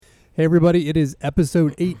Hey everybody, it is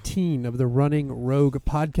episode 18 of the Running Rogue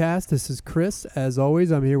podcast. This is Chris. As always,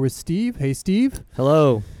 I'm here with Steve. Hey Steve.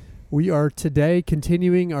 Hello. We are today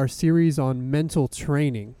continuing our series on mental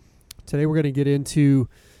training. Today we're going to get into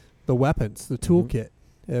the weapons, the toolkit,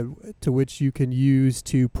 to which you can use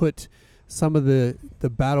to put some of the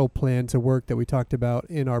battle plan to work that we talked about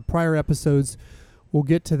in our prior episodes. We'll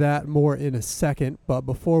get to that more in a second, but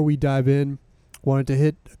before we dive in, wanted to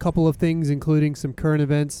hit a couple of things, including some current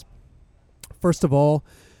events. First of all,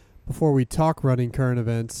 before we talk running current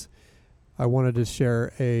events, I wanted to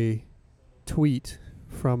share a tweet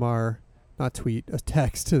from a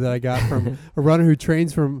text that I got from a runner who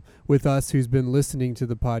trains with us who's been listening to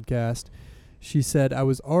the podcast. She said, "I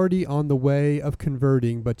was already on the way of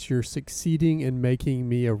converting, but you're succeeding in making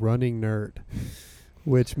me a running nerd,"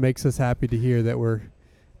 which makes us happy to hear that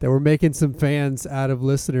we're making some fans out of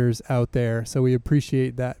listeners out there. So we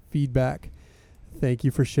appreciate that feedback. Thank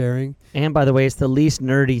you for sharing. And by the way, it's the least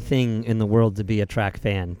nerdy thing in the world to be a track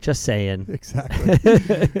fan. Just saying. Exactly.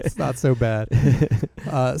 It's not so bad.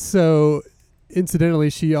 So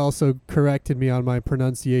incidentally, she also corrected me on my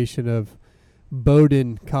pronunciation of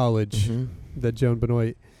Bowdoin College that Joan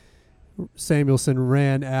Benoit Samuelson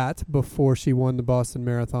ran at before she won the Boston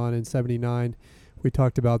Marathon in 79. We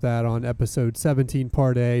talked about that on episode 17,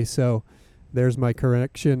 part A. So there's my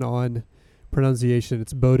correction on pronunciation.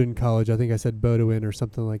 It's Bowdoin College. I think I said Bowdoin or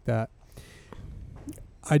something like that.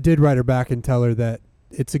 I did write her back and tell her that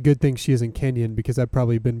it's a good thing she isn't Kenyan, because I've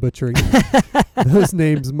probably been butchering those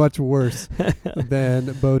names much worse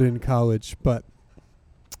than Bowdoin College. But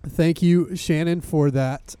thank you, Shannon, for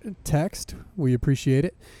that text. We appreciate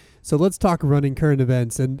it. So let's talk running current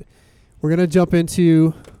events. And we're going to jump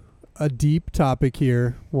into a deep topic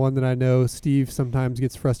here, one that I know Steve sometimes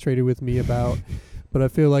gets frustrated with me about. But I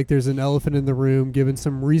feel like there's an elephant in the room, given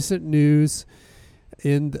some recent news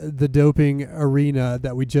in the doping arena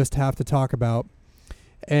that we just have to talk about.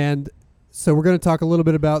 And so we're going to talk a little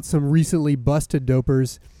bit about some recently busted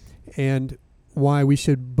dopers and why we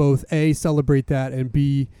should both A, celebrate that, and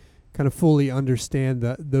B, kind of fully understand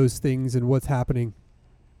those things and what's happening.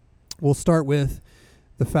 We'll start with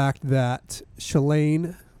the fact that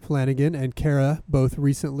Shalane Flanagan and Kara both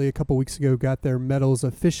recently, a couple weeks ago, got their medals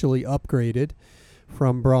officially upgraded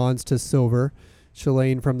from bronze to silver.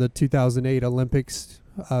 Shalane from the 2008 Olympics,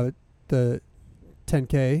 the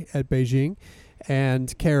 10K at Beijing,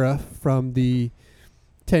 and Kara from the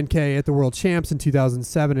 10K at the World Champs in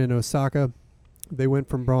 2007 in Osaka. They went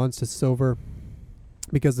from bronze to silver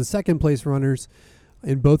because the second place runners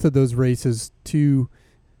in both of those races, two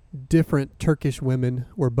different Turkish women,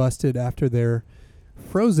 were busted after their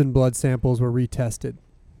frozen blood samples were retested.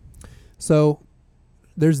 So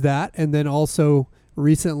there's that. And then also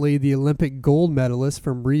recently, the Olympic gold medalist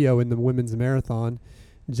from Rio in the women's marathon,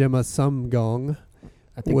 Gemma Sumgong,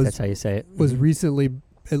 I think that's how you say it. Was recently,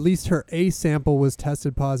 at least her A sample was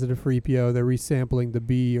tested positive for EPO. They're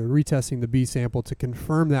retesting the B sample to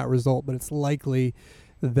confirm that result, but it's likely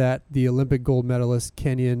that the Olympic gold medalist,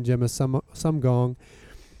 Kenyan Gemma Sumgong,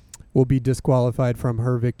 will be disqualified from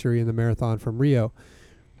her victory in the marathon from Rio.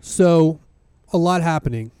 So a lot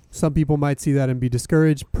happening. Some people might see that and be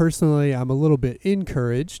discouraged. Personally, I'm a little bit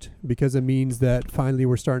encouraged because it means that finally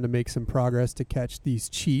we're starting to make some progress to catch these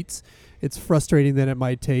cheats. It's frustrating that it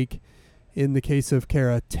might take, in the case of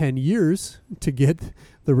Kara, 10 years to get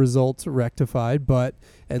the results rectified, but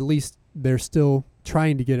at least they're still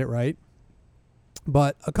trying to get it right.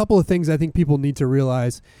 But a couple of things I think people need to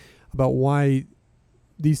realize about why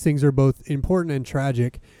these things are both important and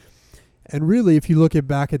tragic. And really, if you look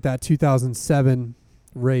back at that 2007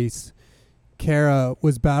 race, Kara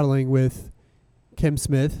was battling with Kim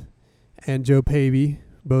Smith and Joe Pavey,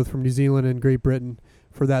 both from New Zealand and Great Britain,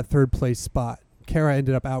 for that third place spot. Kara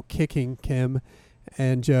ended up out kicking Kim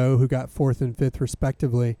and Joe, who got fourth and fifth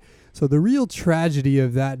respectively. So the real tragedy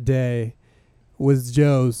of that day was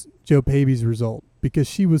Joe Pavey's result, because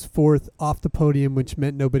she was fourth off the podium, which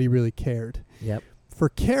meant nobody really cared. Yep. For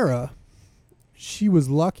Kara, she was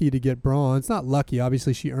lucky to get bronze. Not lucky,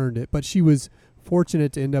 obviously she earned it, but she was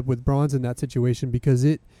fortunate to end up with bronze in that situation because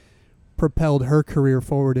it propelled her career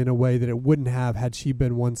forward in a way that it wouldn't have had she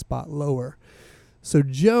been one spot lower. So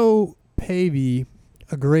Joe Pavey,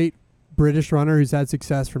 a great British runner who's had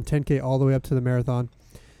success from 10K all the way up to the marathon,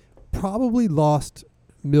 probably lost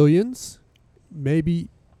millions, maybe,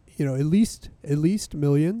 at least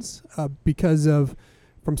millions, because of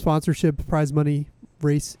from sponsorship, prize money,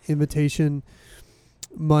 race invitation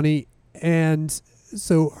money. And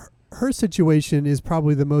so her situation is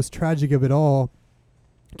probably the most tragic of it all.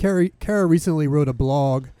 Kara recently wrote a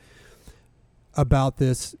blog about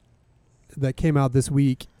this that came out this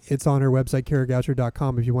week, It's on her website,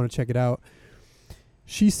 karagoucher.com, if you want to check it out.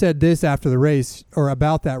 She said this after the race, or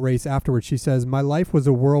about that race afterwards. She says, "My life was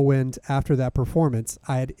a whirlwind after that performance.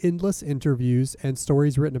 I had endless interviews and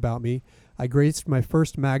stories written about me. I graced my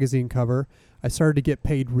first magazine cover. I started to get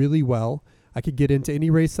paid really well. I could get into any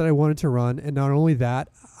race that I wanted to run. And not only that,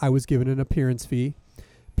 I was given an appearance fee.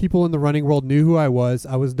 People in the running world knew who I was.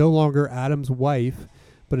 I was no longer Adam's wife,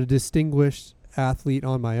 but a distinguished athlete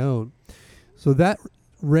on my own." So that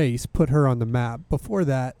race put her on the map. Before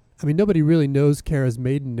that, I mean, nobody really knows Kara's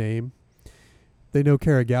maiden name. They know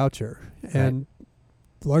Kara Goucher. Right. And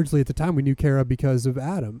largely at the time, we knew Kara because of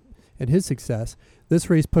Adam and his success. This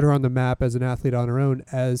race put her on the map as an athlete on her own,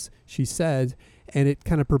 as she said, and it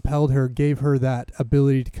kind of propelled her, gave her that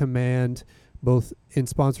ability to command, both in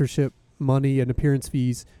sponsorship, money, and appearance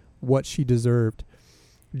fees, what she deserved.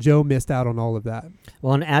 Joe missed out on all of that.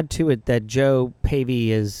 Well, and add to it that Joe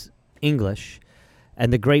Pavey is English,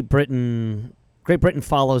 and the Great Britain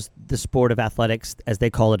follows the sport of athletics, as they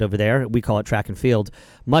call it over there. We call it track and field,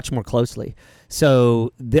 much more closely.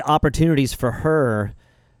 So the opportunities for her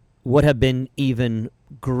would have been even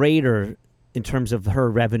greater in terms of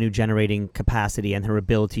her revenue-generating capacity and her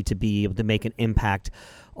ability to be able to make an impact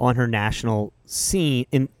on her national scene,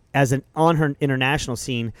 on her international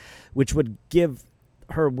scene, which would give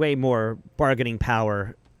her way more bargaining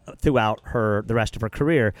power throughout the rest of her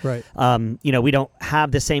career. Right. We don't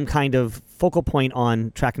have the same kind of focal point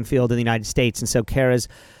on track and field in the United States, and so Kara's,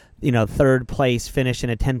 third place finish in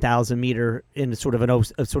a 10,000 meter in sort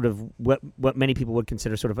of what many people would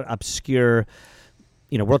consider sort of an obscure.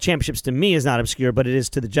 World Championships to me is not obscure, but it is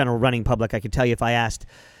to the general running public. I could tell you if I asked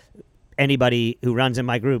anybody who runs in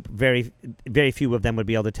my group, very, very few of them would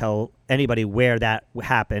be able to tell anybody where that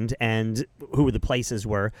happened and who the places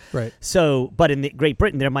were. Right. So, but in Great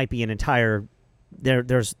Britain, there might be an entire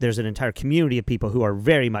there's an entire community of people who are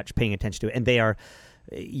very much paying attention to it, and they are.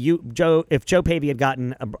 If Joe Pavey had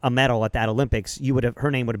gotten a medal at that Olympics,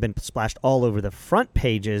 her name would have been splashed all over the front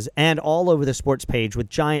pages and all over the sports page with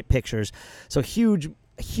giant pictures. So huge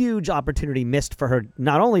opportunity missed for her,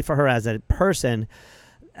 not only for her as a person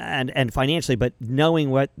and financially, but knowing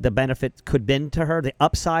what the benefit could been to her, the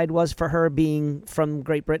upside was for her being from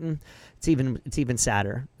Great Britain. It's even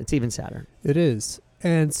sadder. It's even sadder. It is.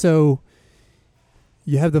 And so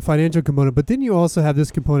you have the financial component, but then you also have this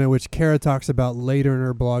component which Kara talks about later in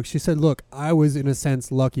her blog. She said, "Look, I was in a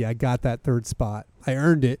sense lucky. I got that third spot. I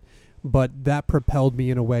earned it, but that propelled me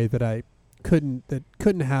in a way that I couldn't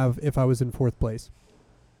have if I was in fourth place."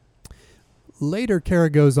 Later, Kara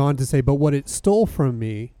goes on to say, "But what it stole from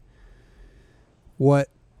me, what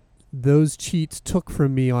those cheats took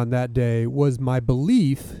from me on that day, was my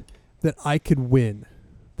belief that I could win,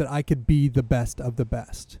 that I could be the best of the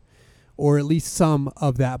best, or at least some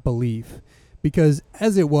of that belief." Because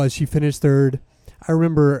as it was, she finished third. I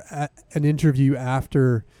remember an interview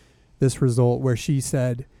after this result where she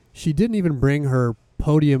said she didn't even bring her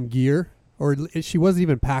podium gear, or she wasn't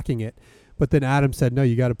even packing it. But then Adam said, "No,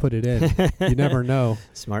 you got to put it in. You never know."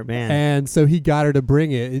 Smart man. And so he got her to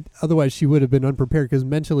bring it. Otherwise, she would have been unprepared because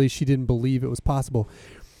mentally she didn't believe it was possible.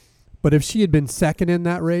 But if she had been second in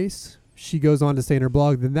that race, she goes on to say in her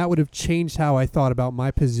blog, then that would have changed how I thought about my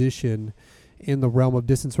position in the realm of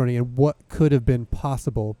distance running and what could have been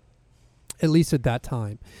possible, at least at that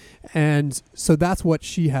time. And so that's what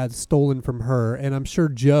she had stolen from her. And I'm sure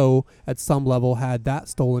Joe, at some level, had that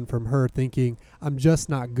stolen from her, thinking, I'm just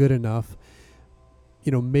not good enough.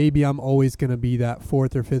 Maybe I'm always going to be that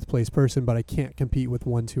fourth or fifth place person, but I can't compete with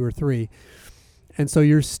 1, 2, or 3. And so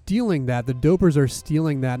you're stealing that. The dopers are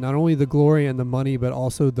stealing that, not only the glory and the money, but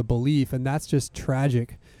also the belief. And that's just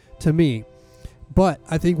tragic to me. But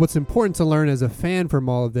I think what's important to learn as a fan from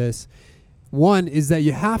all of this, one, is that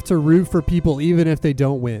you have to root for people even if they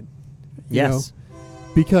don't win. Yes.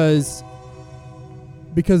 Because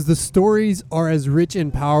the stories are as rich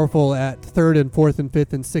and powerful at third and fourth and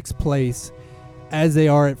fifth and sixth place as they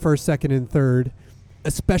are at first, second, and third,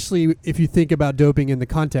 especially if you think about doping in the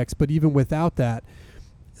context, but even without that.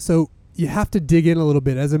 So you have to dig in a little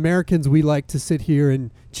bit. As Americans, we like to sit here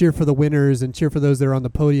and cheer for the winners and cheer for those that are on the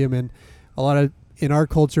podium. And in our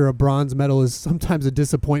culture, a bronze medal is sometimes a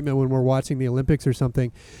disappointment when we're watching the Olympics or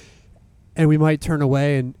something. And we might turn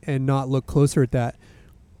away and not look closer at that.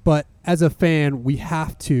 But as a fan, we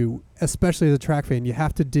have to, especially as a track fan, you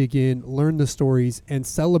have to dig in, learn the stories, and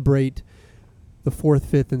celebrate the fourth,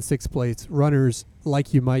 fifth, and sixth place runners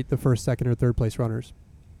like you might the first, second, or third place runners.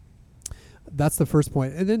 That's the first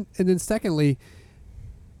point. And then secondly,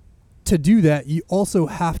 to do that, you also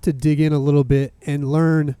have to dig in a little bit and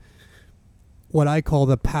learn what I call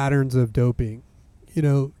the patterns of doping.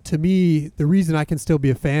 to me, the reason I can still be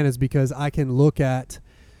a fan is because I can look at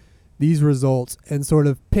these results and sort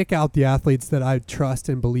of pick out the athletes that I trust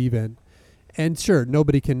and believe in. And sure,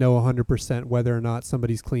 nobody can know 100% whether or not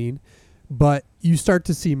somebody's clean, but you start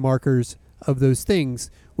to see markers of those things,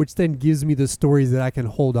 which then gives me the stories that I can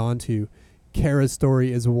hold on to. Kara's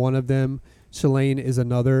story is one of them. Shalane is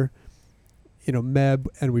another. Meb,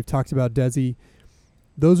 and we've talked about Desi.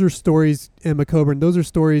 Those are stories, Emma Coburn, those are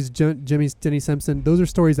stories, Jenny Simpson, those are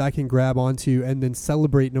stories I can grab onto and then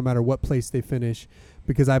celebrate no matter what place they finish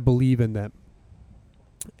because I believe in them.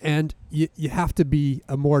 And you have to be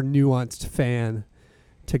a more nuanced fan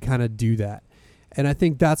to kind of do that. And I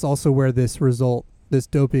think that's also where this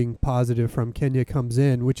doping positive from Kenya comes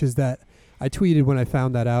in, which is that I tweeted when I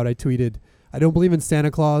found that out, I don't believe in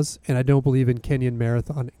Santa Claus and I don't believe in Kenyan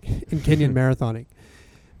marathoning.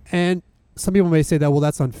 And some people may say that, well,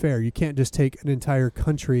 that's unfair. You can't just take an entire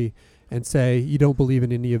country and say you don't believe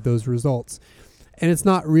in any of those results. And it's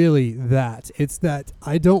not really that. It's that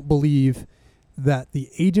I don't believe that the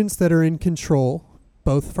agents that are in control,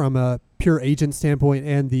 both from a pure agent standpoint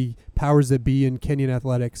and the powers that be in Kenyan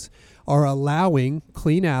athletics, are allowing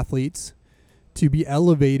clean athletes to be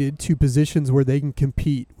elevated to positions where they can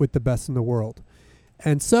compete with the best in the world.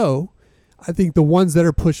 And so I think the ones that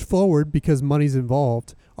are pushed forward because money's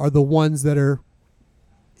involved are the ones that are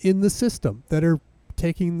in the system, that are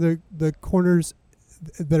taking the corners,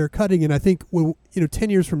 that are cutting. And I think 10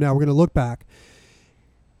 years from now, we're going to look back.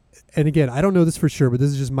 And again, I don't know this for sure, but this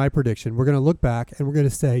is just my prediction. We're going to look back and we're going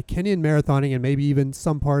to say Kenyan marathoning and maybe even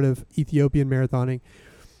some part of Ethiopian marathoning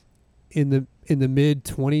in the mid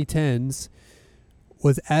 2010s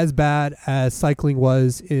was as bad as cycling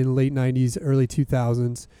was in late 90s, early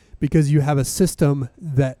 2000s, because you have a system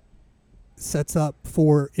that sets up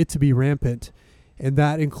for it to be rampant. And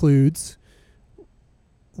that includes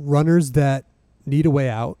runners that need a way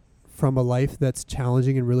out from a life that's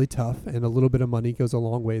challenging and really tough, and a little bit of money goes a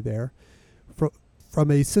long way there. From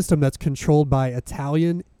a system that's controlled by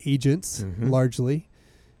Italian agents, largely,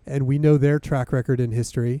 and we know their track record in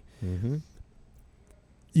history.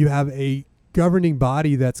 You have a governing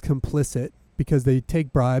body that's complicit because they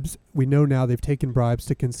take bribes. We know now they've taken bribes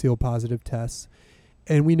to conceal positive tests.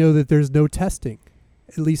 And we know that there's no testing,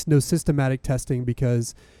 at least no systematic testing,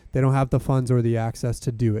 because they don't have the funds or the access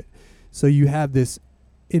to do it. So you have this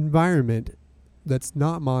environment that's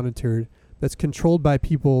not monitored, that's controlled by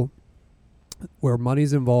people where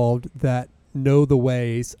money's involved, that know the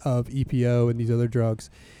ways of EPO and these other drugs.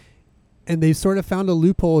 And they've sort of found a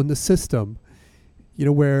loophole in the system,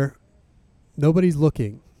 where nobody's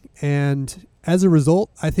looking. And as a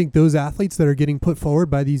result, I think those athletes that are getting put forward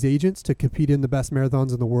by these agents to compete in the best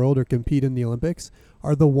marathons in the world or compete in the Olympics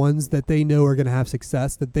are the ones that they know are going to have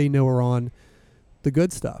success, that they know are on the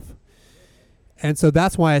good stuff. And so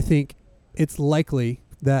that's why I think it's likely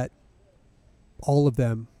that all of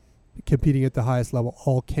them competing at the highest level,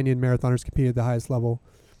 all Kenyan marathoners competing at the highest level,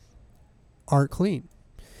 aren't clean.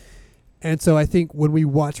 And so I think when we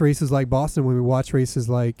watch races like Boston, when we watch races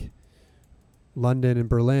like London and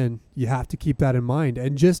Berlin, you have to keep that in mind.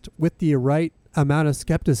 And just with the right amount of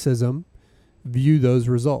skepticism, view those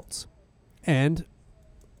results. And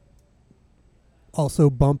also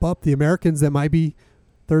bump up the Americans that might be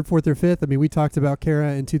third, fourth, or fifth. I mean, we talked about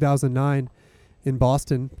Kara in 2009 in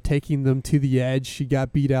Boston, taking them to the edge. She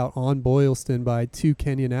got beat out on Boylston by two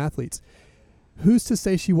Kenyan athletes. Who's to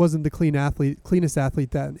say she wasn't the cleanest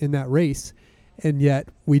athlete that in that race? And yet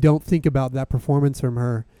we don't think about that performance from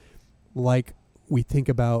her like we think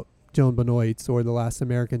about Joan Benoit or the last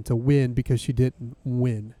American to win, because she didn't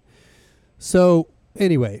win. So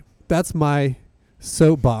anyway, that's my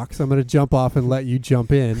soapbox. I'm going to jump off and let you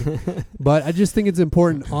jump in. But I just think it's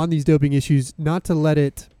important on these doping issues not to let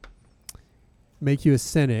it make you a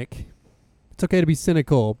cynic. It's okay to be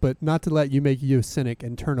cynical, but not to let you make you a cynic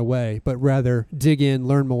and turn away, but rather dig in,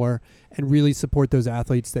 learn more, and really support those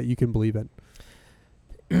athletes that you can believe in.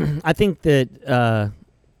 I think that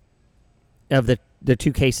of the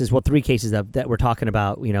two cases, well, three cases that we're talking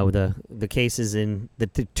about, the cases in the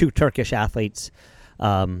two Turkish athletes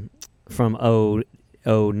from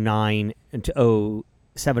 09 to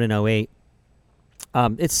 07 and 08,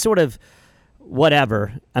 it's sort of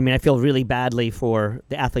whatever. I mean, I feel really badly for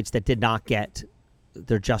the athletes that did not get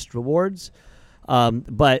their just rewards.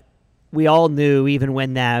 But we all knew, even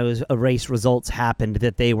when those race results happened,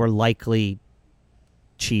 that they were likely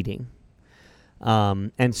cheating.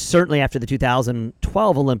 And certainly after the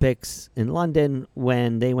 2012 Olympics in London,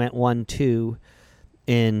 when they went 1-2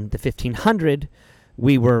 in the 1500,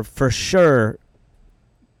 we were for sure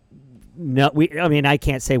no, I mean, I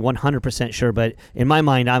can't say 100% sure, but in my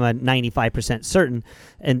mind, I'm a 95% certain,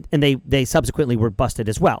 and they subsequently were busted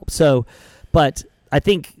as well. So, but I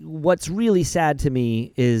think what's really sad to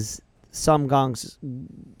me is Sumgong's.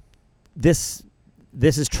 This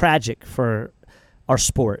is tragic for our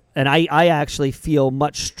sport, and I actually feel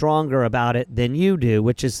much stronger about it than you do,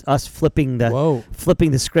 which is us flipping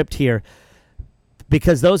the script here,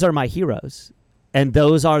 because those are my heroes. And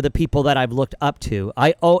those are the people that I've looked up to.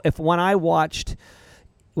 When I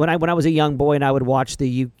was a young boy and I would watch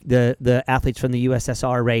the athletes from the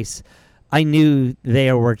USSR race, I knew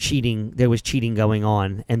there was cheating going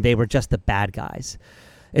on, and they were just the bad guys.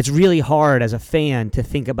 It's really hard as a fan to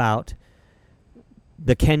think about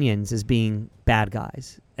the Kenyans as being bad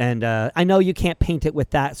guys. And I know you can't paint it with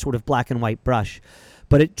that sort of black and white brush,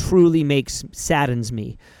 but it truly saddens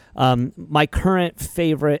me. My current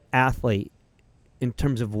favorite athlete, in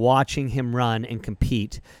terms of watching him run and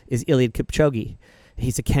compete, is Eliud Kipchoge.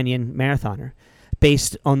 He's a Kenyan marathoner.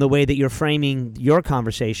 Based on the way that you're framing your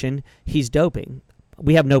conversation, he's doping.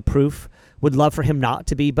 We have no proof. Would love for him not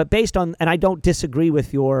to be, but based on, and I don't disagree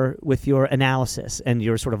with your analysis and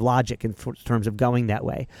your sort of logic in terms of going that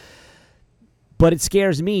way. But it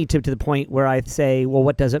scares me to the point where I say, well,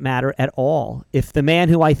 what does it matter at all? If the man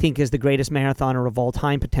who I think is the greatest marathoner of all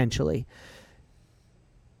time potentially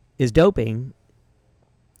is doping,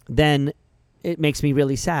 then it makes me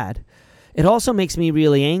really sad. It also makes me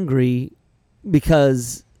really angry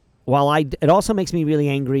because it also makes me really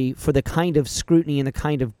angry for the kind of scrutiny and the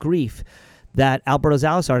kind of grief that Alberto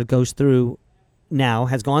Salazar has gone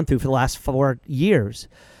through for the last 4 years.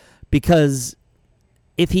 Because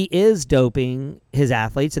if he is doping his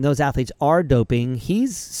athletes, and those athletes are doping,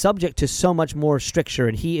 he's subject to so much more stricture,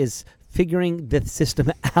 and he is figuring the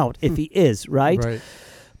system out if he is, right? Right.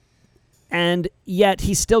 And yet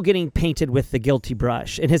he's still getting painted with the guilty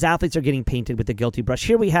brush, and his athletes are getting painted with the guilty brush.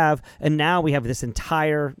 Now we have this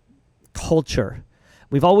entire culture.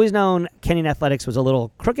 We've always known Kenyan athletics was a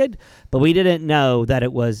little crooked, but we didn't know that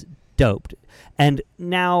it was doped. And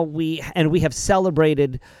now we have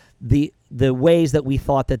celebrated the ways that we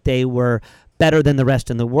thought that they were better than the rest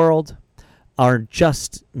in the world are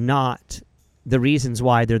just not the reasons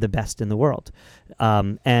why they're the best in the world.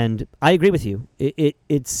 And I agree with you.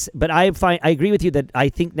 But I agree with you that I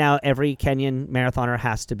think now every Kenyan marathoner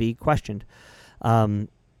has to be questioned.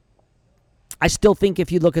 I still think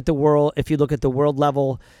if you look at the world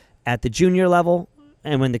level, at the junior level,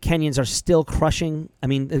 and when the Kenyans are still crushing, I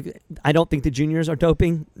mean, I don't think the juniors are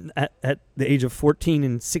doping at the age of 14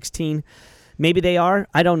 and 16. Maybe they are.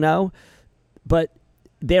 I don't know. But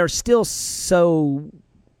they're still so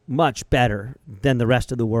much better than the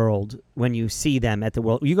rest of the world when you see them at the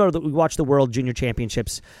world. You watch the World Junior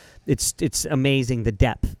Championships. It's amazing the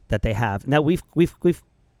depth that they have. Now we've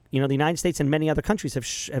the United States and many other countries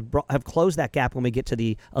have closed that gap when we get to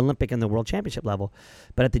the Olympic and the World Championship level,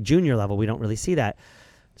 but at the junior level we don't really see that.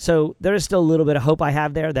 So there is still a little bit of hope I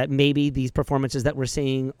have there that maybe these performances that we're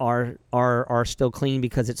seeing are still clean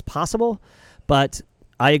because it's possible. But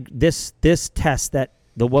this test that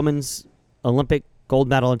the women's Olympic gold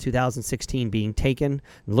medal in 2016 being taken,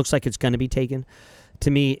 it looks like it's going to be taken,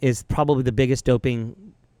 to me is probably the biggest doping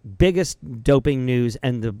news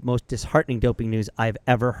and the most disheartening doping news I've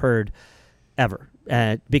ever heard, ever,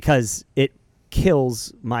 because it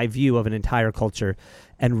kills my view of an entire culture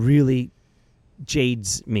and really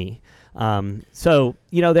jades me. So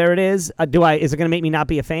there it is. Is it going to make me not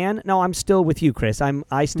be a fan? No, I'm still with you, Chris.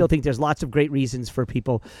 I still think there's lots of great reasons for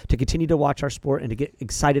people to continue to watch our sport and to get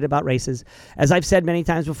excited about races. As I've said many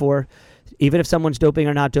times before, even if someone's doping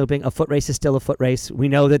or not doping, a foot race is still a foot race. We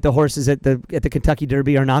know that the horses at the Kentucky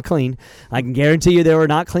Derby are not clean. I can guarantee you they're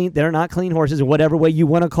not clean horses, in whatever way you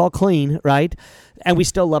want to call clean, right? And we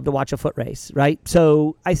still love to watch a foot race, right?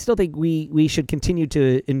 So I still think we should continue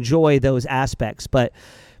to enjoy those aspects, but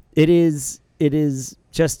it is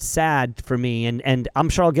just sad for me, and I'm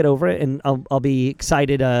sure I'll get over it, and I'll be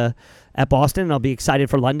excited at Boston, and I'll be excited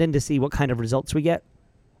for London to see what kind of results we get.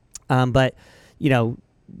 But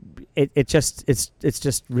it's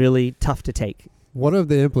just really tough to take. One of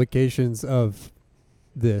the implications of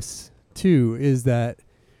this too is that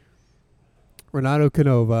Renato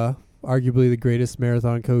Canova, arguably the greatest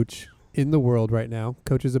marathon coach in the world right now,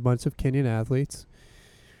 coaches a bunch of Kenyan athletes.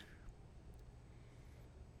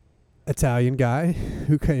 Italian guy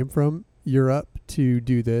who came from Europe to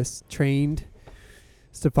do this, trained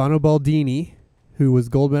Stefano Baldini, who was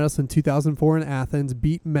gold medalist in 2004 in Athens,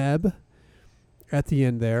 beat Meb at the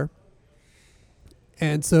end there.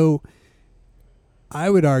 And so I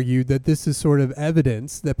would argue that this is sort of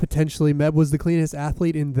evidence that potentially Meb was the cleanest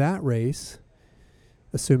athlete in that race,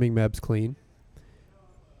 assuming Meb's clean.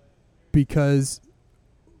 Because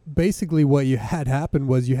basically what you had happen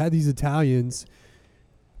was you had these Italians,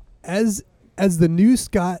 as the news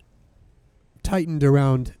got tightened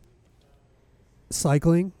around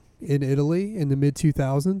cycling in Italy in the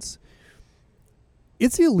mid-2000s,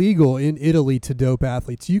 it's illegal in Italy to dope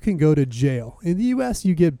athletes. You can go to jail. In the U.S.,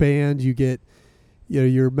 you get banned, you get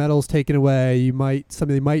your medals taken away,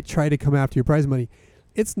 somebody might try to come after your prize money.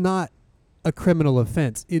 It's not a criminal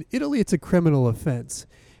offense. In Italy, it's a criminal offense.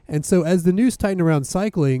 And so as the news tightened around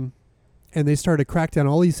cycling and they started to crack down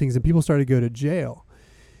all these things and people started to go to jail,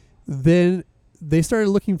 then they started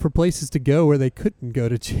looking for places to go where they couldn't go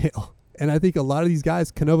to jail. And I think a lot of these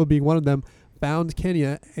guys, Canova being one of them, found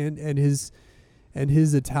Kenya, and his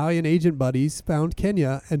Italian agent buddies found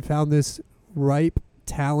Kenya and found this ripe,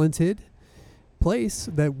 talented place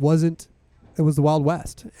that was the Wild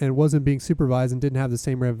West and wasn't being supervised and didn't have the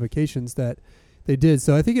same ramifications that they did.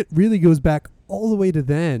 So I think it really goes back all the way to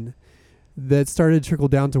then that started to trickle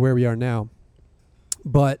down to where we are now.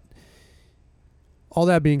 But all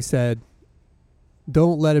that being said,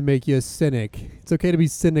 don't let it make you a cynic. It's okay to be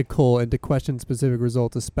cynical and to question specific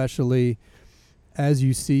results, especially as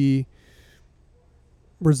you see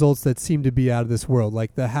results that seem to be out of this world,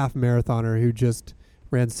 like the half marathoner who just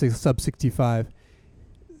ran sub 65.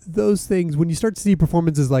 Those things, when you start to see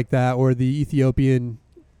performances like that, or the Ethiopian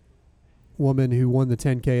woman who won the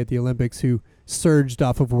 10K at the Olympics who surged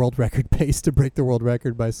off of world record pace to break the world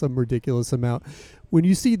record by some ridiculous amount. When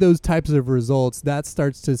you see those types of results, that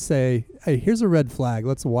starts to say, hey, here's a red flag.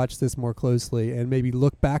 Let's watch this more closely and maybe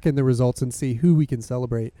look back in the results and see who we can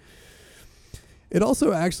celebrate. It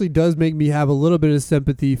also actually does make me have a little bit of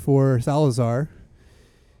sympathy for Salazar,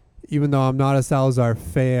 even though I'm not a Salazar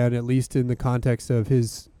fan, at least in the context of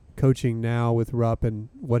his coaching now with Rupp and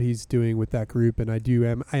what he's doing with that group. And I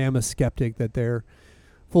am a skeptic that they're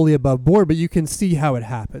fully above board, but you can see how it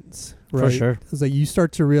happens, right? For sure. It's like you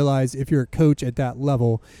start to realize, if you're a coach at that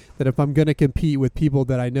level, that if I'm going to compete with people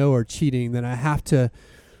that I know are cheating, then I have to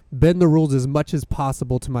bend the rules as much as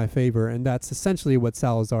possible to my favor. And that's essentially what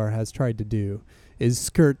Salazar has tried to do, is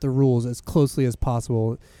skirt the rules as closely as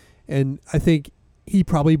possible. And I think he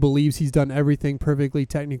probably believes he's done everything perfectly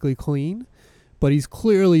technically clean, but he's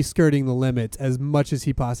clearly skirting the limits as much as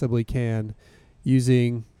he possibly can,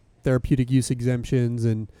 using therapeutic use exemptions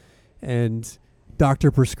and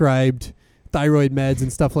doctor prescribed thyroid meds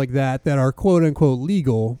and stuff like that are quote unquote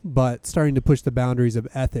legal, but starting to push the boundaries of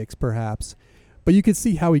ethics perhaps. But you can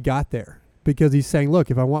see how he got there, because he's saying, look,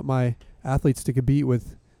 if I want my athletes to compete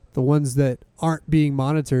with the ones that aren't being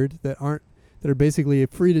monitored, that are basically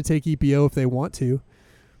free to take EPO if they want to,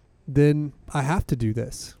 then I have to do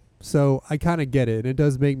this. So I kind of get it. And it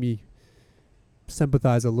does make me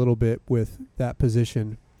sympathize a little bit with that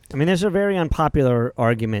position. I mean, there's a very unpopular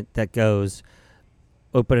argument that goes,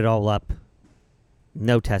 open it all up,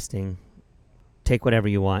 no testing, take whatever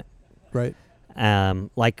you want. Right.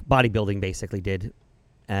 Like bodybuilding basically did.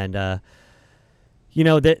 And,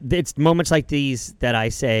 it's moments like these that I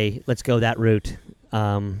say, let's go that route.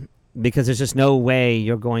 Because there's just no way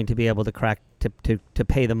you're going to be able to crack, to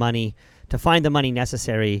pay the money, to find the money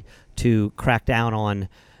necessary to crack down on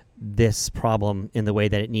this problem in the way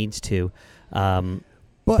that it needs to.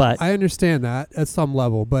 But I understand that at some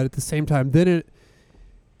level, but at the same time, then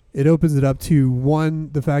it opens it up to,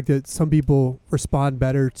 one, the fact that some people respond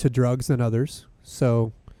better to drugs than others.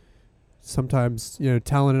 So sometimes,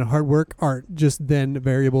 talent and hard work aren't just then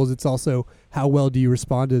variables. It's also how well do you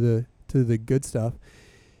respond to the good stuff.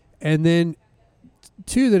 And then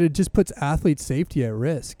two, that it just puts athlete safety at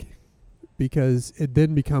risk, because it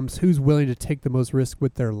then becomes who's willing to take the most risk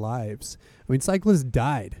with their lives. I mean, cyclists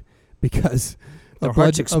died because of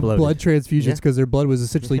blood transfusions, because their blood was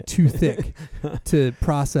essentially too thick to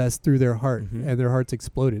process through their heart, and their hearts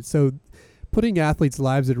exploded. So putting athletes'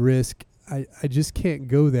 lives at risk, I just can't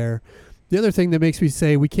go there. The other thing that makes me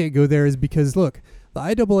say we can't go there is because, look, the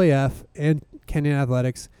IAAF and Kenyan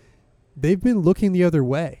Athletics, they've been looking the other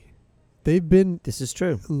way. They've been this is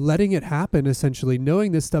true, letting it happen, essentially,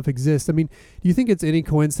 knowing this stuff exists. I mean, do you think it's any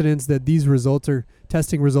coincidence that these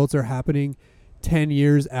testing results are happening 10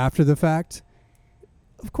 years after the fact?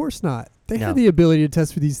 Of course not. They had the ability to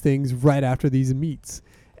test for these things right after these meets.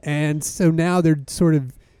 And so now they're sort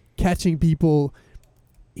of catching people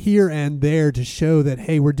here and there to show that,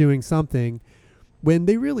 hey, we're doing something, when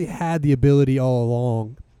they really had the ability all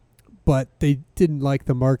along, but they didn't like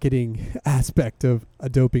the marketing aspect of a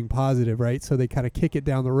doping positive, right? So they kind of kick it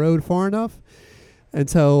down the road far enough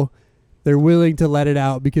until they're willing to let it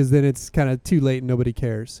out, because then it's kind of too late and nobody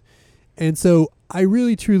cares. And so I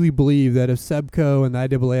really truly believe that if SEBCO and the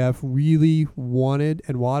IAAF really wanted,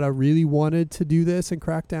 and WADA really wanted to do this and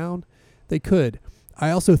crack down, they could.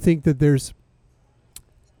 I also think that there's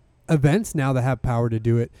events now that have power to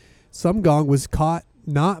do it. Sumgong was caught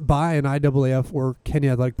not by an IAAF or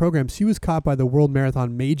Kenya Athletic Program. She was caught by the World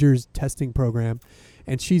Marathon Majors testing program,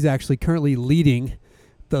 and she's actually currently leading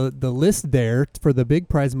the list there for the big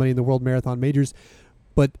prize money in the World Marathon Majors.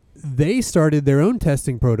 But they started their own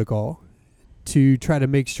testing protocol to try to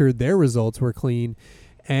make sure their results were clean,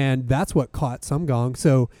 and that's what caught Sumgong.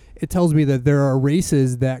 So it tells me that there are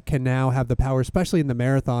races that can now have the power, especially in the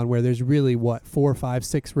marathon, where there's really 4, 5,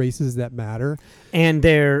 6 races that matter, and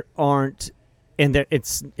there aren't, and there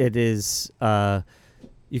it is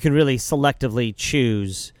you can really selectively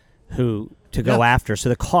choose who to go after. So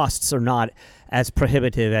the costs are not as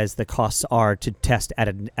prohibitive as the costs are to test at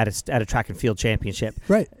a track and field championship.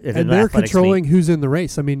 Right, and they're controlling who's in the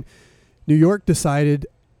race. I mean, New York decided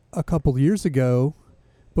a couple years ago,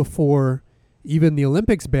 before even the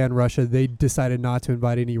Olympics banned Russia, they decided not to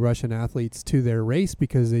invite any Russian athletes to their race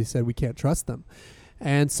because they said we can't trust them.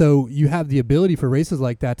 And so you have the ability for races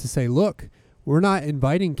like that to say, look, we're not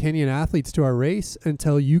inviting Kenyan athletes to our race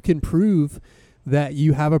until you can prove that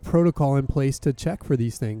you have a protocol in place to check for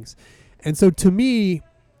these things. And so to me,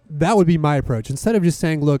 that would be my approach. Instead of just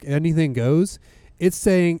saying, look, anything goes, it's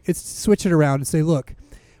switch it around and say, look,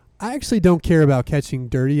 I actually don't care about catching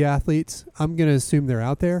dirty athletes. I'm going to assume they're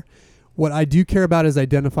out there. What I do care about is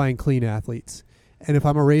identifying clean athletes. And if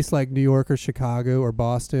I'm a race like New York or Chicago or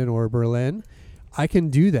Boston or Berlin, I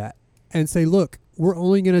can do that and say, look, we're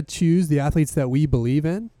only going to choose the athletes that we believe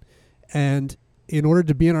in. And in order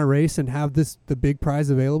to be in our race and have the big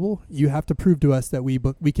prize available, you have to prove to us that we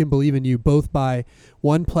can believe in you, both by,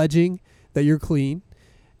 1, pledging that you're clean,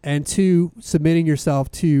 and 2, submitting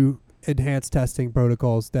yourself to enhanced testing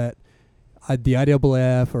protocols that the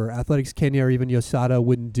IAAF or Athletics Kenya or even USADA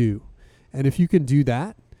wouldn't do. And if you can do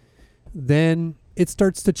that, then it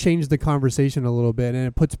starts to change the conversation a little bit, and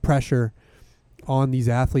it puts pressure on these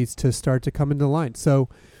athletes to start to come into line. So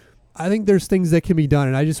I think there's things that can be done,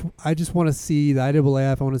 and I just want to see the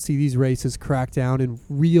IAAF, I want to see these races crack down in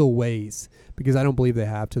real ways, because I don't believe they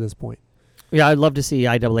have to this point. Yeah, I'd love to see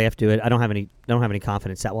IAAF do it. I don't have any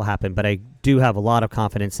confidence that will happen, but I do have a lot of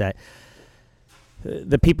confidence that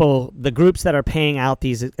the groups that are paying out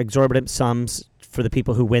these exorbitant sums for the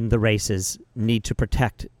people who win the races need to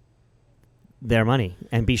protect their money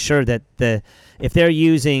and be sure that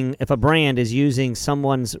if a brand is using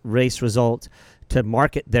someone's race result to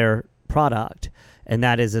market their product, and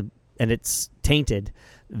it's tainted,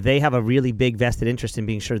 they have a really big vested interest in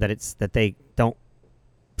being sure that they don't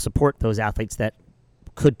support those athletes that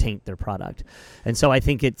could taint their product. And so I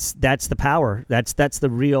think that's the power. That's the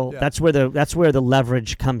real. Yeah. That's where the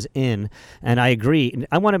leverage comes in. And I agree. And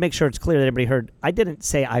I want to make sure it's clear that everybody heard. I didn't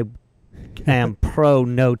say I am pro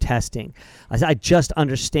no testing. I just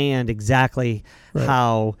understand exactly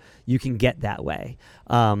how you can get that way.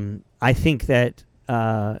 I think that,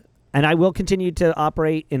 and I will continue to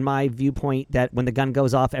operate in my viewpoint that when the gun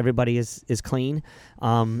goes off, everybody is clean,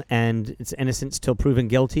 and it's innocent till proven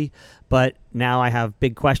guilty. But now I have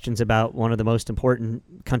big questions about one of the most important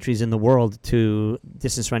countries in the world to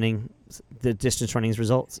the distance running's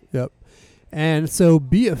results. Yep. And so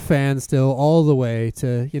be a fan still all the way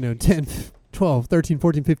to 10, 12, 13,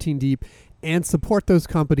 14, 15 deep, and support those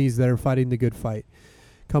companies that are fighting the good fight.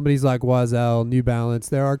 Companies like Oiselle, New Balance,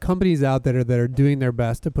 there are companies out there that are doing their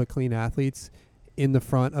best to put clean athletes in the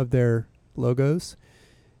front of their logos.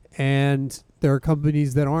 And there are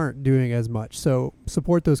companies that aren't doing as much. So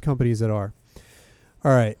support those companies that are.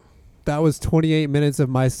 All right. That was 28 minutes of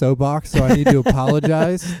my soapbox, so I need to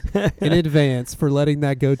apologize in advance for letting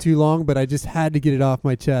that go too long, but I just had to get it off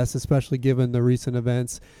my chest, especially given the recent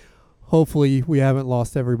events. Hopefully we haven't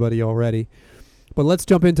lost everybody already. But let's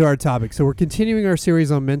jump into our topic. So we're continuing our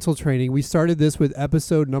series on mental training. We started this with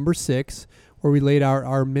episode number 6, where we laid out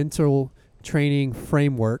our mental training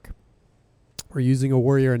framework. We're using a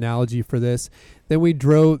warrior analogy for this. Then we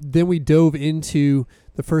dove into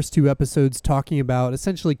the first 2 episodes talking about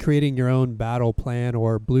essentially creating your own battle plan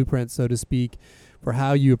or blueprint, so to speak, for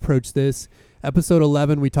how you approach this. Episode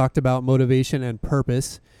 11, we talked about motivation and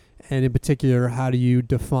purpose, and in particular, how do you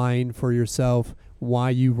define for yourself why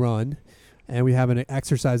you run. And we have an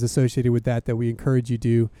exercise associated with that we encourage you to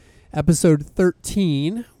do. Episode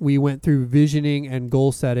 13, we went through visioning and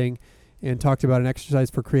goal setting and talked about an exercise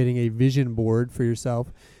for creating a vision board for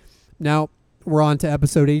yourself. Now, we're on to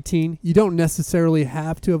episode 18. You don't necessarily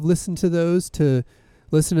have to have listened to those to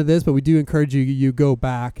listen to this, but we do encourage you go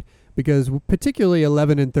back, because particularly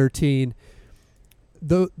 11 and 13,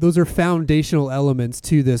 those are foundational elements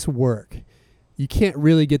to this work. You can't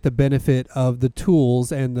really get the benefit of the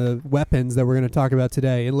tools and the weapons that we're going to talk about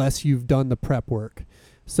today unless you've done the prep work.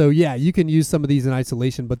 So yeah, you can use some of these in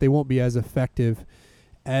isolation, but they won't be as effective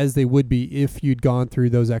as they would be if you'd gone through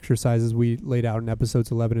those exercises we laid out in episodes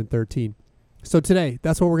 11 and 13. So today,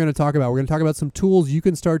 that's what we're going to talk about. We're going to talk about some tools you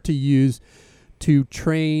can start to use to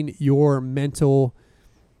train your mental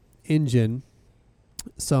engine,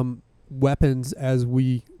 some weapons as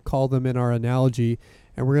we call them in our analogy,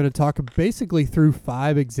 and we're going to talk basically through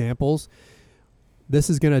 5 examples. This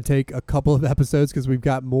is going to take a couple of episodes because we've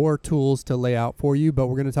got more tools to lay out for you, but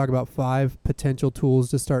we're going to talk about 5 potential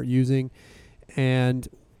tools to start using and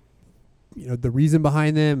the reason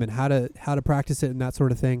behind them and how to practice it and that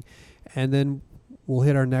sort of thing. And then we'll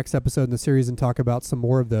hit our next episode in the series and talk about some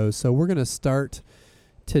more of those. So we're going to start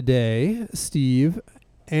today, Steve.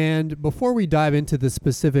 And before we dive into the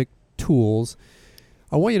specific tools,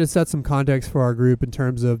 I want you to set some context for our group in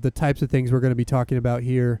terms of the types of things we're going to be talking about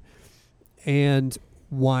here and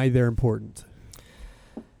why they're important.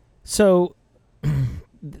 So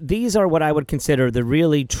these are what I would consider the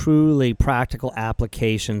really, truly practical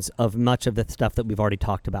applications of much of the stuff that we've already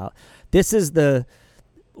talked about. This is the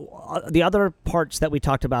other parts that we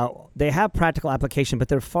talked about. They have practical application, but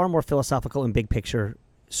they're far more philosophical and big picture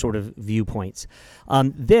sort of viewpoints.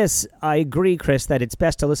 This, I agree, Chris, that it's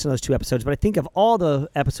best to listen to those 2 episodes, but I think of all the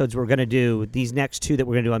episodes we're going to do, these next 2 that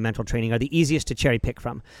we're going to do on mental training are the easiest to cherry pick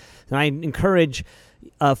from. And I encourage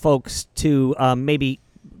folks to maybe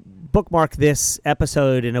bookmark this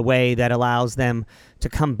episode in a way that allows them to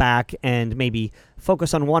come back and maybe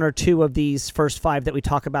focus on 1 or 2 of these first 5 that we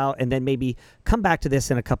talk about, and then maybe come back to this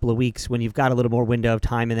in a couple of weeks when you've got a little more window of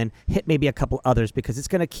time, and then hit maybe a couple others, because it's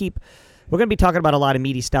going to keep... We're going to be talking about a lot of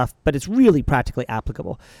meaty stuff, but it's really practically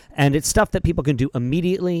applicable. And it's stuff that people can do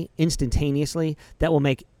immediately, instantaneously, that will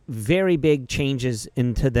make very big changes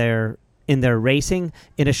in their racing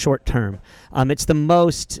in a short term. It's the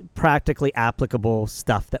most practically applicable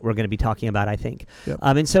stuff that we're going to be talking about, I think. Yep.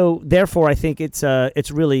 And so, therefore, I think it's and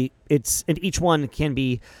each one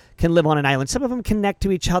can live on an island. Some of them connect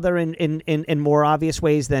to each other in more obvious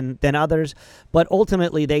ways than others, but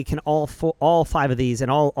ultimately they can all 5 of these and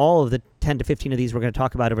all of the 10 to 15 of these we're going to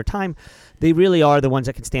talk about over time, they really are the ones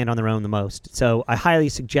that can stand on their own the most. So I highly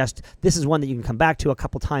suggest this is one that you can come back to a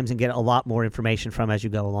couple times and get a lot more information from as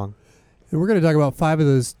you go along. And we're going to talk about 5 of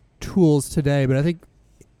those tools today, but I think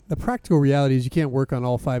the practical reality is you can't work on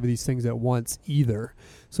all 5 of these things at once either.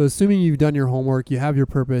 So assuming you've done your homework, you have your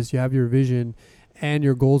purpose, you have your vision, and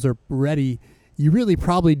your goals are ready, you really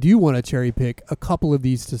probably do want to cherry pick a couple of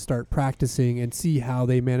these to start practicing and see how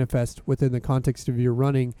they manifest within the context of your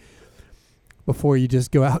running before you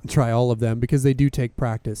just go out and try all of them, because they do take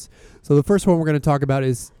practice. So the first one we're going to talk about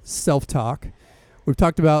is self-talk. We've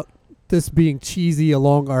talked about this being cheesy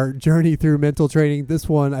along our journey through mental training. This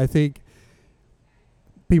one, I think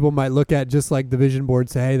people might look at just like the vision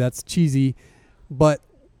board, say, hey, that's cheesy. But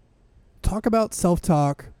talk about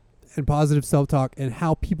self-talk and positive self-talk and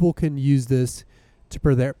how people can use this to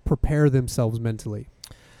prepare themselves mentally.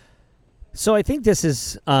 So I think this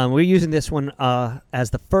is, we're using this one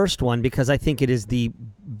as the first one because I think it is the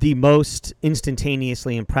most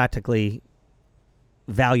instantaneously and practically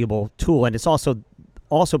valuable tool. And it's also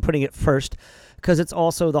putting it first because it's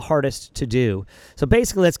also the hardest to do. So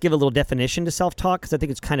basically, let's give a little definition to self-talk because I think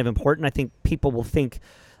it's kind of important. I think people will think,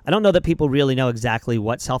 I don't know that people really know exactly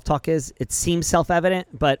what self-talk is. It seems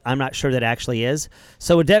self-evident, but I'm not sure that it actually is.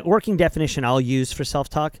 So a working definition I'll use for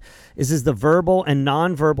self-talk is the verbal and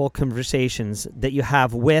nonverbal conversations that you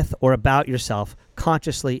have with or about yourself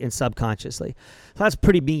consciously and subconsciously. So that's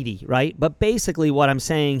pretty meaty, right? But basically what I'm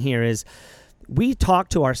saying here is we talk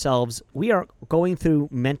to ourselves. We are going through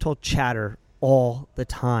mental chatter all the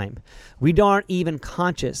time. We aren't even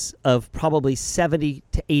conscious of probably 70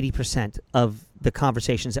 to 80% of the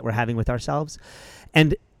conversations that we're having with ourselves.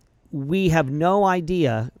 And we have no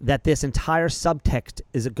idea that this entire subtext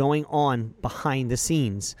is going on behind the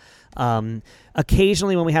scenes.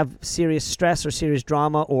 Occasionally when we have serious stress or serious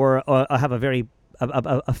drama or have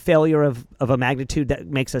a failure of a magnitude that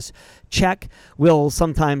makes us check, we'll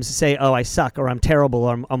sometimes say, oh, I suck, or I'm terrible,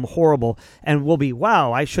 or I'm horrible, and we'll be,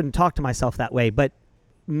 wow, I shouldn't talk to myself that way. But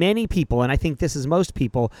many people, and I think this is most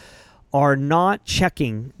people, are not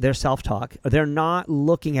checking their self-talk. They're not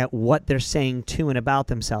looking at what they're saying to and about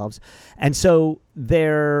themselves. And so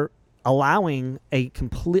they're allowing a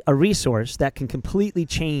resource that can completely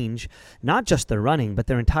change not just their running, but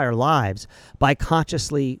their entire lives by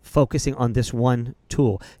consciously focusing on this one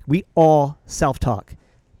tool. We all self-talk,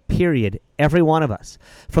 period. Every one of us.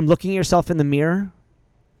 From looking at yourself in the mirror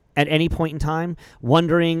at any point in time,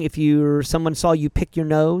 wondering if someone saw you pick your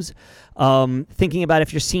nose, thinking about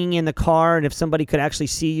if you're singing in the car and if somebody could actually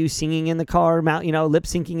see you singing in the car, lip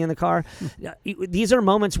syncing in the car. These are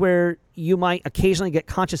moments where you might occasionally get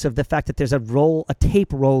conscious of the fact that there's a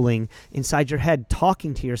tape rolling inside your head,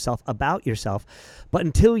 talking to yourself about yourself. But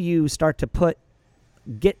until you start to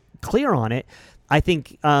get clear on it, I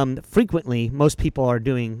think frequently most people are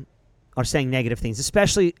saying negative things,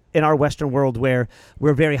 especially in our Western world where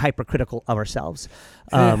we're very hypercritical of ourselves.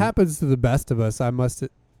 And it happens to the best of us, I must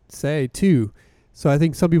say, too. So I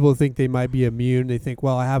think some people think they might be immune. They think,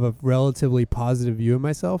 well, I have a relatively positive view of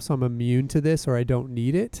myself, so I'm immune to this, or I don't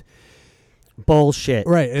need it. Bullshit.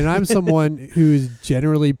 Right. And I'm someone who's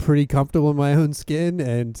generally pretty comfortable in my own skin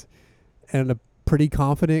and a pretty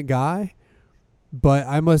confident guy. But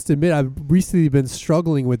I must admit, I've recently been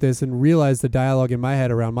struggling with this and realized the dialogue in my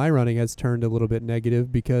head around my running has turned a little bit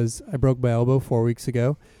negative because I broke my elbow 4 weeks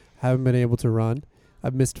ago. Haven't been able to run.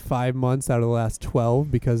 I've missed 5 months out of the last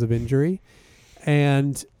 12 because of injury.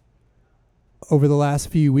 And over the last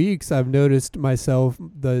few weeks, I've noticed myself,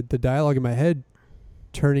 the dialogue in my head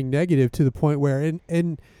turning negative to the point where,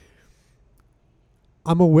 and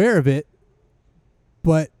I'm aware of it,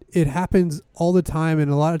 but it happens all the time,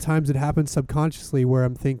 and a lot of times it happens subconsciously where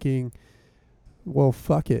I'm thinking, well,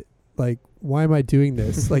 fuck it. Like, why am I doing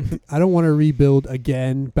this? Like, I don't want to rebuild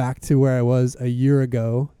again back to where I was a year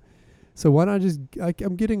ago. So why not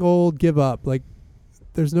I'm getting old, give up. Like,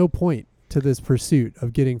 there's no point to this pursuit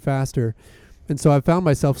of getting faster. And so I found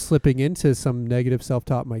myself slipping into some negative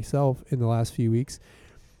self-talk myself in the last few weeks.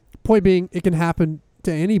 Point being, it can happen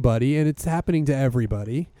to anybody, and it's happening to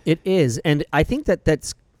everybody. It is. And I think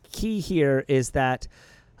that's key here is that,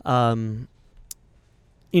 I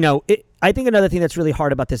think another thing that's really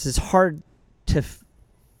hard about this is hard to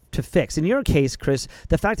fix. In your case, Chris,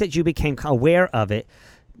 the fact that you became aware of it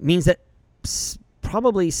means that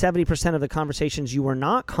probably 70% of the conversations you were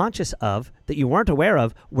not conscious of, that you weren't aware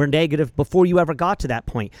of, were negative before you ever got to that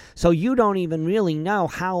point. So you don't even really know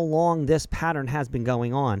how long this pattern has been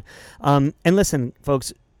going on. And listen,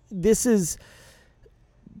 folks, this is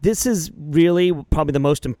really probably the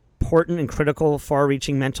most important and critical,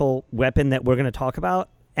 far-reaching mental weapon that we're going to talk about,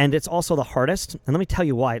 and it's also the hardest. And let me tell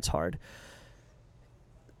you why it's hard.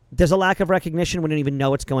 There's a lack of recognition. We don't even know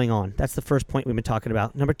what's going on. That's the first point we've been talking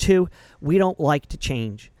about. Number two, we don't like to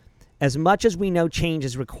change. As much as we know change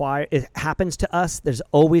is required, it happens to us. There's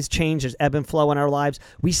always change. There's ebb and flow in our lives.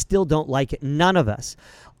 We still don't like it. None of us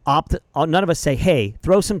say, hey,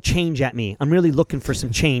 throw some change at me. I'm really looking for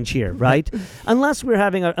some change here, right? Unless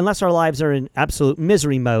our lives are in absolute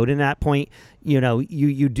misery mode. And at that point,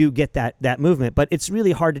 you do get that movement. But it's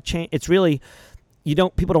really hard to change. It's really,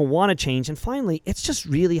 people don't want to change. And finally, it's just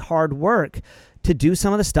really hard work to do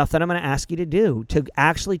some of the stuff that I'm going to ask you to do, to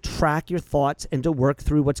actually track your thoughts and to work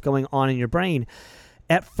through what's going on in your brain.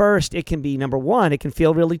 At first, it can be, number one, it can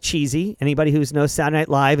feel really cheesy. Anybody who knows Saturday Night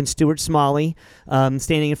Live and Stuart Smalley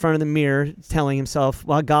standing in front of the mirror telling himself,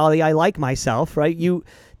 well, golly, I like myself, right?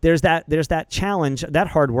 There's that challenge, that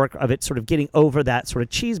hard work of it sort of getting over that sort of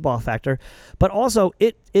cheeseball factor. But also,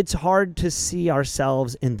 it's hard to see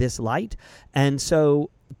ourselves in this light. And so,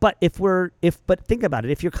 but think about it.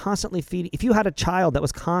 If you're constantly if you had a child that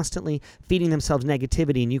was constantly feeding themselves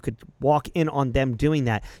negativity and you could walk in on them doing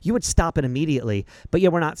that, you would stop it immediately. But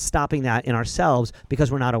yet we're not stopping that in ourselves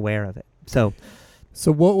because we're not aware of it. So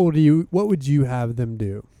what would you have them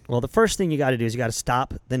do? Well, the first thing you got to do is you got to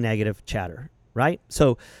stop the negative chatter, right?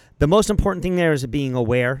 So the most important thing there is being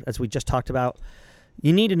aware, as we just talked about.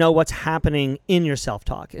 You need to know what's happening in your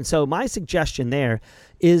self-talk. And so my suggestion there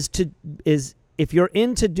is if you're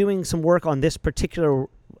into doing some work on this particular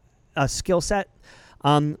skill set,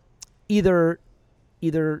 either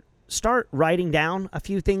start writing down a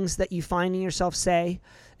few things that you find in yourself say,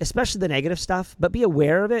 especially the negative stuff, but be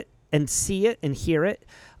aware of it and see it and hear it.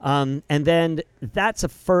 And then that's a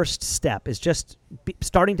first step, is just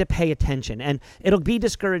starting to pay attention. And it'll be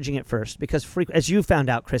discouraging at first because, as you found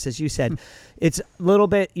out, Chris, as you said, it's a little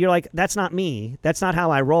bit, you're like, that's not me. That's not how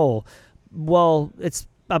I roll. Well, it's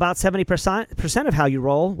about 70% of how you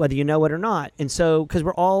roll, whether you know it or not. And so, because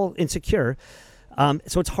we're all insecure, so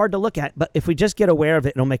it's hard to look at. But if we just get aware of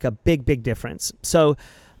it, it'll make a big, big difference. So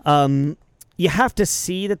you have to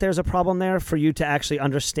see that there's a problem there for you to actually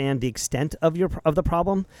understand the extent of the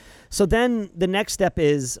problem. So then the next step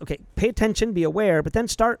is, okay, pay attention, be aware, but then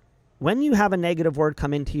start, when you have a negative word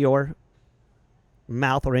come into your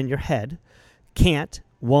mouth or in your head, can't,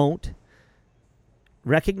 won't,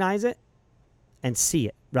 recognize it and see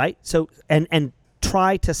it, right? So, and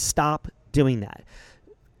try to stop doing that.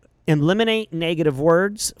 eliminate negative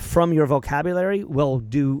words from your vocabulary will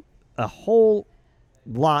do a whole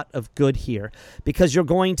lot of good here, because you're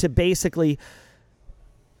going to basically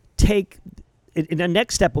take, in the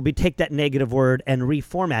next step will be take that negative word and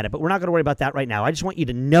reformat it, but we're not going to worry about that right now. I just want you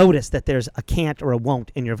to notice that there's a can't or a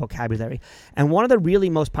won't in your vocabulary. And one of the really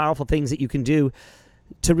most powerful things that you can do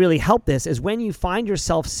to really help this is when you find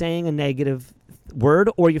yourself saying a negative word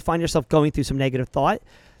or you find yourself going through some negative thought,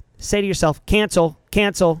 say to yourself, cancel,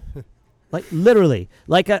 cancel. Like literally,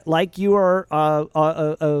 like you are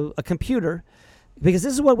a computer, because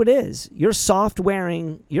this is what it is. You're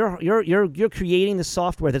softwaring. You're creating the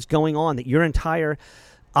software that's going on, that your entire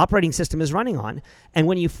operating system is running on. And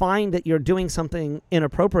when you find that you're doing something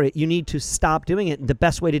inappropriate, you need to stop doing it. The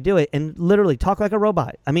best way to do it, and literally talk like a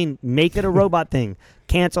robot. I mean, make it a robot thing.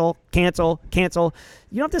 Cancel, cancel, cancel.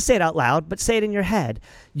 You don't have to say it out loud, but say it in your head.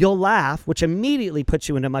 You'll laugh, which immediately puts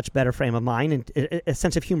you in a much better frame of mind. And a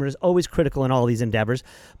sense of humor is always critical in all these endeavors.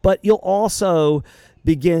 But you'll also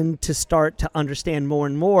begin to start to understand more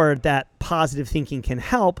and more that positive thinking can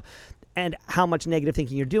help, and how much negative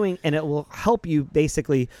thinking you're doing, and it will help you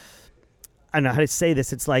basically, I don't know how to say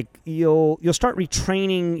this, it's like you'll start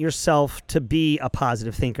retraining yourself to be a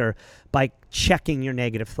positive thinker by checking your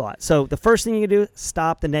negative thought. So the first thing you do,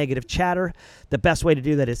 stop the negative chatter. The best way to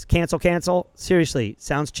do that is cancel, cancel. Seriously,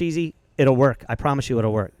 sounds cheesy. It'll work. I promise you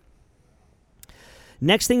it'll work.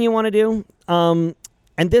 Next thing you want to do,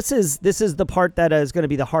 and this is the part that is going to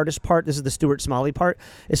be the hardest part. This is the Stuart Smalley part,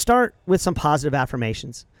 is start with some positive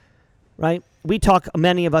affirmations. Right? We talk,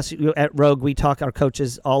 many of us at Rogue, our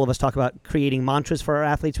coaches, all of us talk about creating mantras for our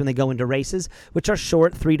athletes when they go into races, which are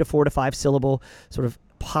short 3 to 4 to 5 syllable sort of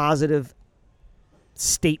positive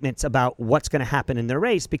statements about what's going to happen in their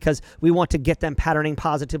race, because we want to get them patterning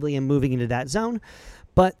positively and moving into that zone.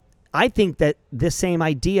 But I think that this same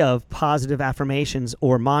idea of positive affirmations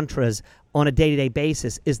or mantras on a day-to-day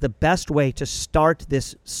basis is the best way to start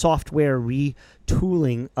this software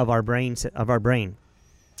retooling of our brain.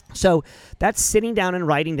 So that's sitting down and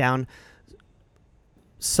writing down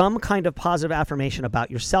some kind of positive affirmation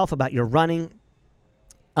about yourself, about your running,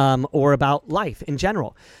 or about life in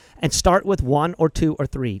general. And start with 1 or 2 or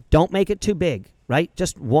 3. Don't make it too big, right?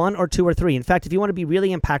 Just 1 or 2 or 3. In fact, if you want to be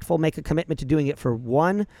really impactful, make a commitment to doing it for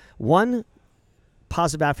one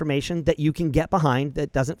positive affirmation that you can get behind,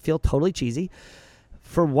 that doesn't feel totally cheesy,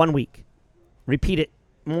 for 1 week. Repeat it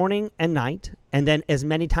morning and night, and then as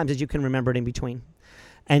many times as you can remember it in between.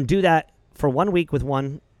 And do that for 1 week with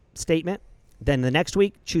one statement. Then the next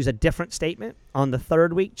week, choose a different statement. On the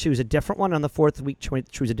third week, choose a different one. On the fourth week,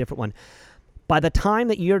 choose a different one. By the time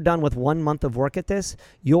that you're done with 1 month of work at this,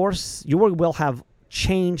 you will have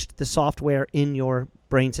changed the software in your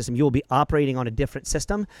brain system. You will be operating on a different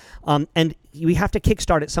system. And we have to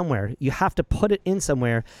kickstart it somewhere. You have to put it in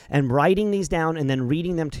somewhere. And writing these down and then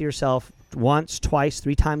reading them to yourself once, twice,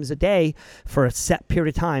 3 times a day for a set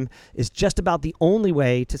period of time is just about the only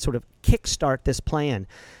way to sort of kickstart this plan.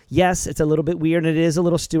 Yes, it's a little bit weird, and it is a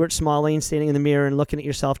little Stuart Smalley and standing in the mirror and looking at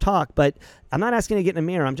yourself talk, but I'm not asking you to get in a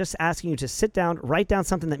mirror. I'm just asking you to sit down, write down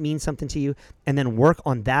something that means something to you, and then work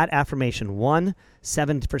on that affirmation. 1,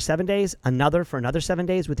 7 for 7 days, another for another 7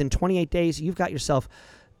 days. Within 28 days, you've got yourself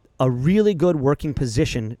a really good working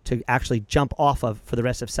position to actually jump off of for the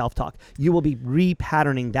rest of self-talk. You will be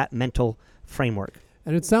repatterning that mental framework.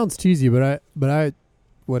 And it sounds cheesy, but I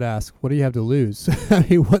would ask, what do you have to lose? I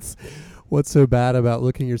mean, what's so bad about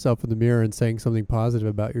looking yourself in the mirror and saying something positive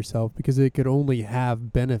about yourself? Because it could only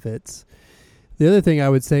have benefits. The other thing I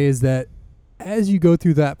would say is that as you go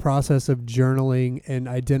through that process of journaling and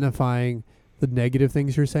identifying the negative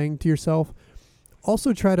things you're saying to yourself,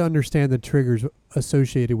 also try to understand the triggers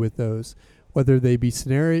associated with those, whether they be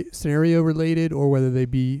scenario related or whether they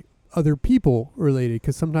be other people related,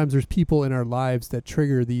 because sometimes there's people in our lives that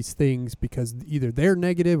trigger these things because either they're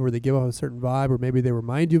negative or they give off a certain vibe, or maybe they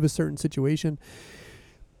remind you of a certain situation.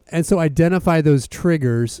 And so identify those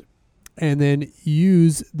triggers and then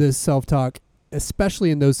use this self-talk,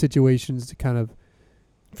 especially in those situations, to kind of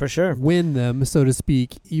for sure win them, so to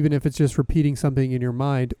speak, even if it's just repeating something in your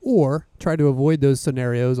mind, or try to avoid those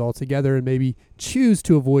scenarios altogether and maybe choose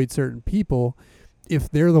to avoid certain people if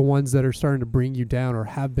they're the ones that are starting to bring you down or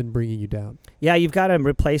have been bringing you down. Yeah, you've got to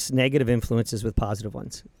replace negative influences with positive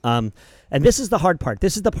ones. And this is the hard part.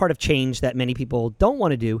 This is the part of change that many people don't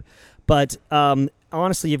want to do. But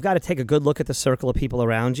honestly, you've got to take a good look at the circle of people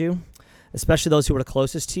around you, especially those who are the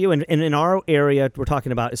closest to you. And in our area, we're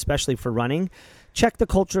talking about, especially for running, check the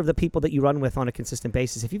culture of the people that you run with on a consistent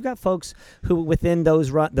basis. If you've got folks who within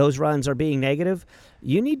those runs are being negative,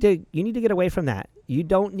 you need to get away from that. You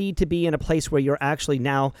don't need to be in a place where you're actually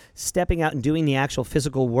now stepping out and doing the actual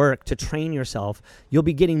physical work to train yourself. You'll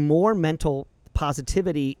be getting more mental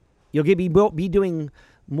positivity. You'll be doing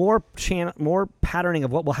more patterning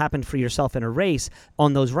of what will happen for yourself in a race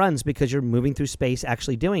on those runs because you're moving through space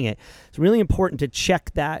actually doing it. It's really important to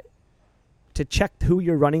check who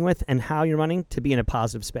you're running with and how you're running to be in a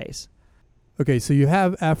positive space. Okay, so you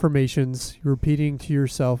have affirmations you're repeating to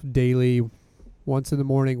yourself daily, once in the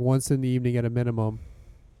morning, once in the evening at a minimum.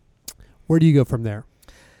 Where do you go from there?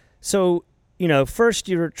 So, first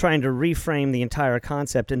you're trying to reframe the entire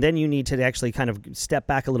concept, and then you need to actually kind of step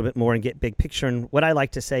back a little bit more and get big picture. And what I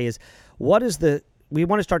like to say is, we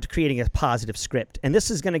want to start creating a positive script. And this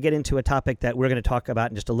is going to get into a topic that we're going to talk about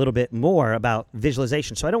in just a little bit more about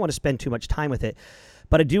visualization. So I don't want to spend too much time with it,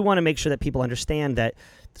 but I do want to make sure that people understand that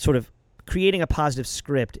sort of creating a positive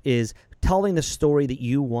script is telling the story that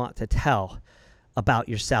you want to tell about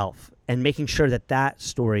yourself and making sure that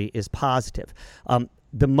story is positive.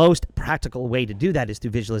 The most practical way to do that is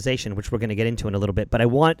through visualization, which we're going to get into in a little bit. But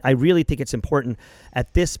I really think it's important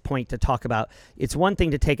at this point to talk about, it's one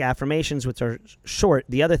thing to take affirmations, which are short.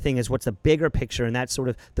 The other thing is what's the bigger picture, and that's sort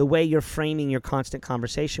of the way you're framing your constant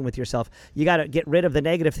conversation with yourself. You got to get rid of the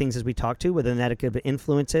negative things as we talked to, whether the negative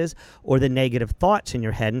influences or the negative thoughts in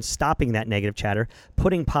your head and stopping that negative chatter,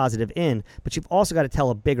 putting positive in. But you've also got to tell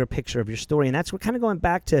a bigger picture of your story. And that's what kind of going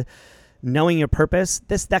back to knowing your purpose,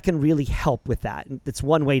 that can really help with that. It's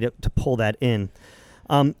one way to pull that in.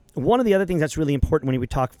 One of the other things that's really important when we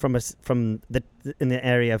talk in the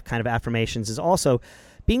area of kind of affirmations is also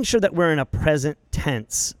being sure that we're in a present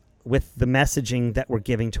tense with the messaging that we're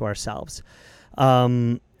giving to ourselves.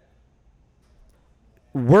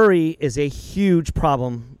 Worry is a huge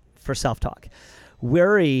problem for self-talk.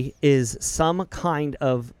 Worry is some kind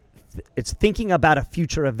of, it's thinking about a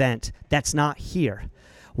future event that's not here.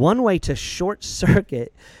 One way to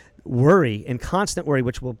short-circuit worry and constant worry,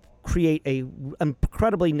 which will create a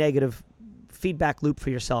incredibly negative feedback loop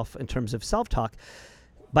for yourself in terms of self-talk,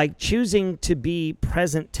 by choosing to be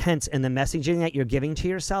present tense in the messaging that you're giving to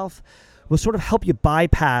yourself, will sort of help you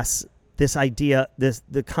bypass this idea,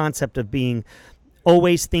 the concept of being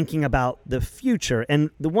always thinking about the future. And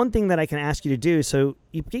the one thing that I can ask you to do, so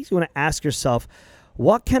you basically want to ask yourself,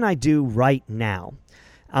 what can I do right now?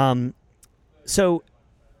 So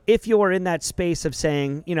if you're in that space of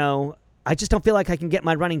saying, I just don't feel like I can get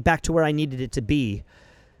my running back to where I needed it to be,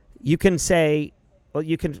 you can say, well,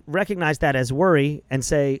 you can recognize that as worry and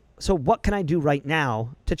say, so what can I do right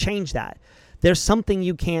now to change that? There's something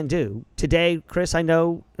you can do. Today, Chris, I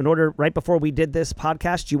know right before we did this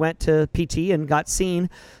podcast, you went to PT and got seen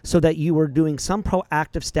so that you were doing some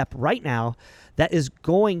proactive step right now that is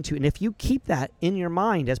going to, and if you keep that in your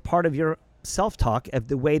mind as part of your self-talk, of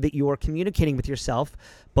the way that you are communicating with yourself,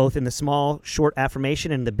 both in the small, short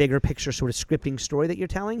affirmation and the bigger picture sort of scripting story that you're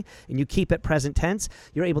telling, and you keep it present tense,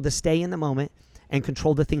 you're able to stay in the moment and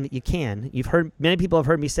control the thing that you can. Many people have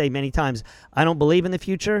heard me say many times, I don't believe in the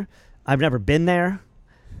future. I've never been there.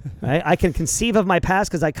 Right? I can conceive of my past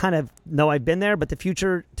because I kind of know I've been there, but the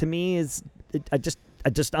future to me is,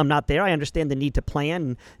 I'm not there. I understand the need to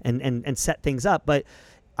plan and set things up, but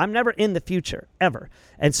I'm never in the future, ever.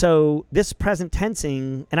 And so this present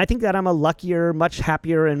tensing, and I think that I'm a luckier, much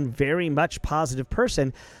happier, and very much positive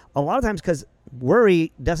person, a lot of times because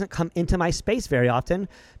worry doesn't come into my space very often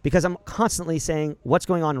because I'm constantly saying what's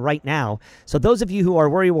going on right now. So those of you who are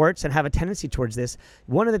worrywarts and have a tendency towards this,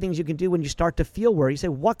 one of the things you can do when you start to feel worry, you say,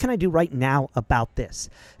 what can I do right now about this?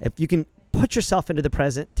 If you can put yourself into the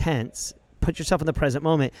present tense, put yourself in the present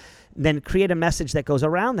moment, then create a message that goes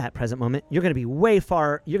around that present moment, you're going to be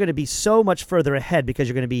you're going to be so much further ahead because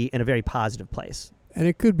you're going to be in a very positive place. And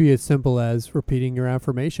it could be as simple as repeating your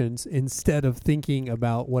affirmations instead of thinking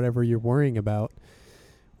about whatever you're worrying about.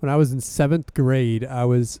 When I was in 7th grade, I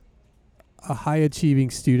was a high-achieving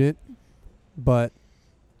student, but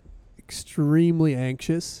extremely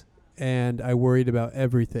anxious, and I worried about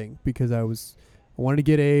everything because I wanted to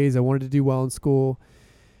get A's, I wanted to do well in school.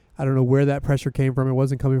 I don't know where that pressure came from. It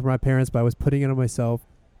wasn't coming from my parents, but I was putting it on myself.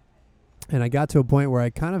 And I got to a point where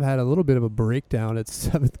I kind of had a little bit of a breakdown at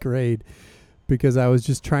 7th grade because I was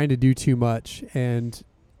just trying to do too much. And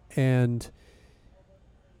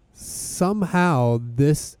somehow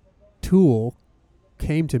this tool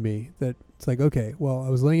came to me that it's like, okay, well, I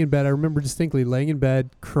was laying in bed. I remember distinctly laying in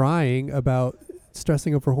bed, crying about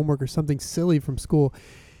stressing over homework or something silly from school.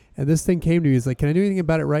 And this thing came to me. It's like, can I do anything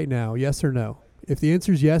about it right now? Yes or no? If the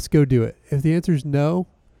answer is yes, go do it. If the answer is no,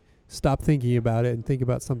 stop thinking about it and think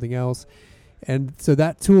about something else. And so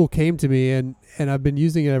that tool came to me, and I've been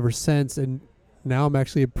using it ever since. And now I'm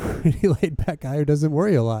actually a pretty laid back guy who doesn't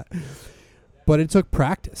worry a lot. But it took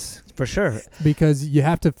practice. For sure. Because you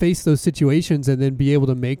have to face those situations and then be able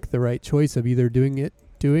to make the right choice of either doing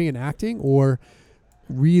and acting, or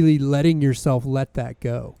really letting yourself let that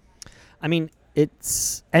go. I mean,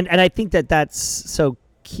 it's, and I think that's so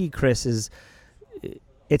key, Chris, is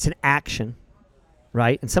it's an action,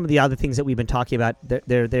 right? And some of the other things that we've been talking about,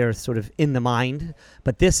 they're sort of in the mind,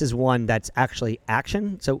 but this is one that's actually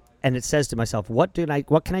action. So, and it says to myself, what can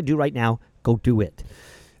I do right now? Go do it.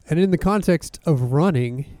 And in the context of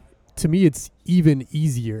running, to me, it's even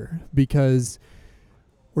easier because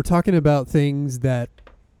we're talking about things that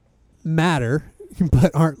matter,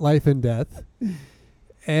 but aren't life and death.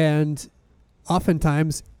 And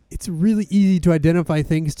oftentimes it's really easy to identify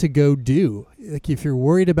things to go do. Like if you're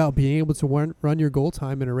worried about being able to run your goal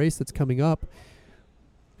time in a race that's coming up,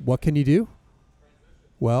 what can you do?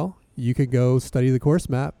 Well, you can go study the course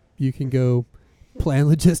map. You can go plan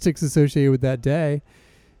logistics associated with that day.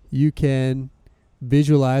 You can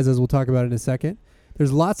visualize, as we'll talk about in a second.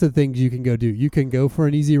 There's lots of things you can go do. You can go for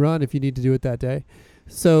an easy run if you need to do it that day.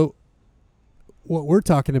 So what we're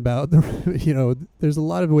talking about, there's a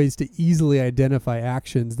lot of ways to easily identify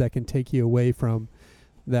actions that can take you away from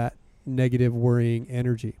that negative worrying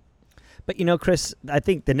energy. But, Chris, I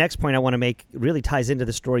think the next point I want to make really ties into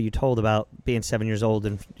the story you told about being 7 years old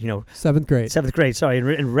and, Seventh grade,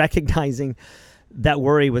 and recognizing that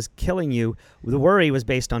worry was killing you. The worry was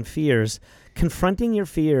based on fears. Confronting your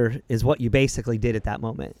fear is what you basically did at that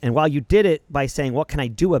moment. And while you did it by saying, what can I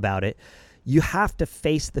do about it? You have to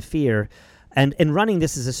face the fear. And in running,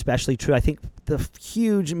 this is especially true. I think the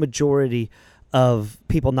huge majority of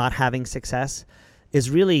people not having success is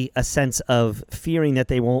really a sense of fearing that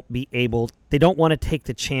they don't want to take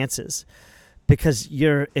the chances because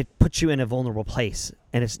it puts you in a vulnerable place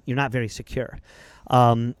and you're not very secure.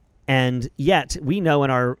 And yet we know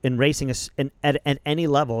in racing at any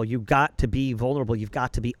level, you've got to be vulnerable. You've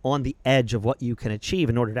got to be on the edge of what you can achieve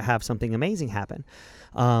in order to have something amazing happen.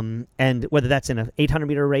 And whether that's in an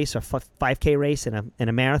 800-meter race or 5K race in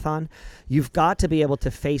a marathon, you've got to be able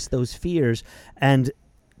to face those fears and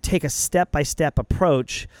take a step-by-step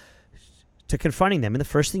approach to confronting them. And the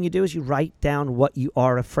first thing you do is you write down what you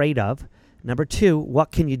are afraid of. Number two,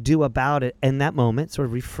 what can you do about it in that moment? Sort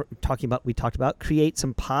of we talked about create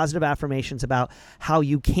some positive affirmations about how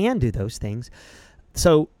you can do those things.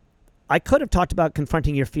 So I could have talked about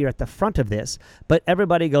confronting your fear at the front of this, but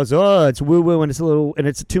everybody goes, oh, it's woo-woo and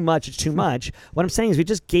it's too much. It's too much. What I'm saying is we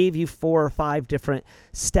just gave you 4 or 5 different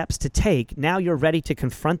steps to take. Now you're ready to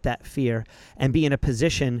confront that fear and be in a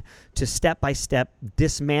position to step-by-step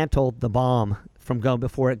dismantle the bomb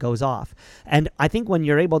before it goes off. And I think when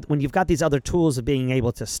you've got these other tools of being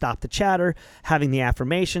able to stop the chatter, having the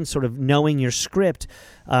affirmation, sort of knowing your script,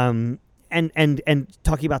 and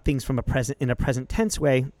talking about things in a present tense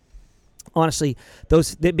way, honestly,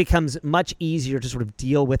 it becomes much easier to sort of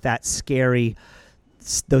deal with those scary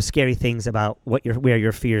things about where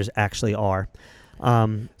your fears actually are.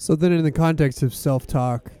 So then in the context of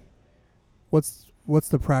self-talk, what's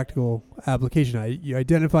the practical application? You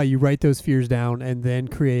identify, you write those fears down, and then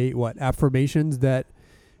create affirmations that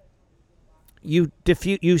you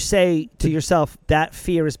say to yourself, that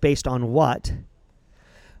fear is based on what?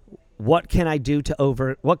 What can I do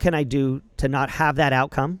to not have that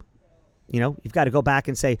outcome? You've got to go back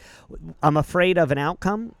and say, I'm afraid of an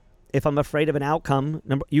outcome. If I'm afraid of an outcome,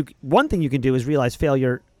 one thing you can do is realize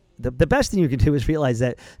failure. The best thing you can do is realize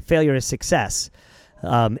that failure is success.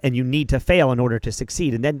 And you need to fail in order to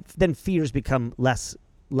succeed. And then fears become less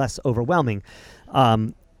overwhelming.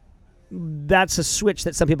 That's a switch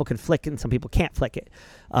that some people can flick and some people can't flick it.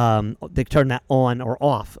 They turn that on or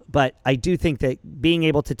off. But I do think that being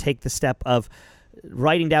able to take the step of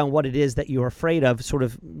writing down what it is that you're afraid of,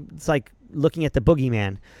 it's like looking at the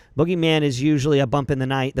boogeyman. Boogeyman is usually a bump in the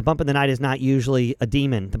night. The bump in the night is not usually a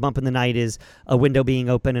demon. The bump in the night is a window being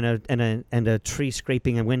open and a tree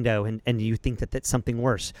scraping a window, and you think that that's something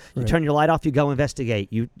worse. You turn your light off, you go investigate.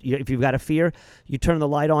 If you've got a fear, you turn the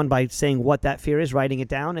light on by saying what that fear is, writing it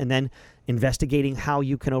down, and then investigating how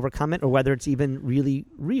you can overcome it or whether it's even really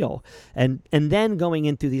real. And then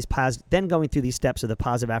going through these steps of the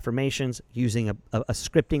positive affirmations, using a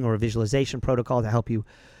scripting or a visualization protocol to help you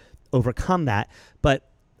overcome that. But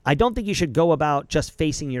I don't think you should go about just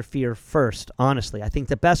facing your fear first, honestly. I think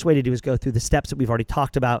the best way to do is go through the steps that we've already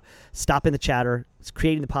talked about, stopping the chatter,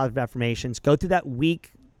 creating the positive affirmations, go through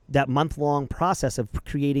that month-long process of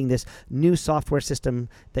creating this new software system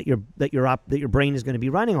that your brain is going to be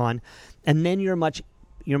running on, and then you're much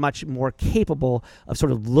you're much more capable of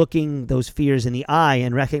sort of looking those fears in the eye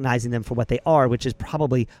and recognizing them for what they are, which is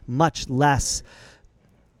probably much less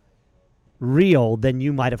real than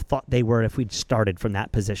you might have thought they were if we'd started from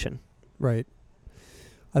that position. Right.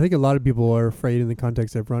 I think a lot of people are afraid in the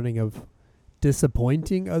context of running of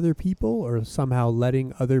disappointing other people or somehow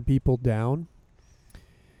letting other people down,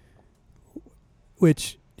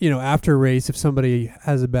 which, after a race, if somebody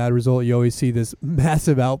has a bad result, you always see this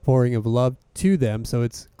massive outpouring of love to them. So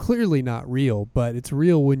it's clearly not real, but it's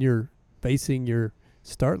real when you're facing your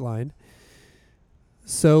start line.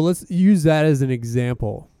 So let's use that as an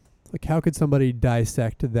example. Like, how could somebody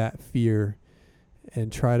dissect that fear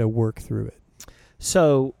and try to work through it?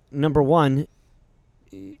 So, number one,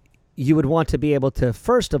 you would want to be able to,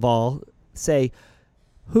 first of all, say,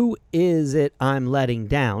 who is it I'm letting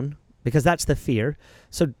down? Because that's the fear.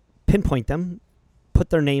 So pinpoint them, put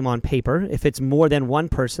their name on paper. If it's more than one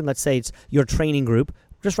person, let's say it's your training group,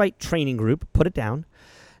 just write training group, put it down,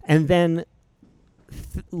 and then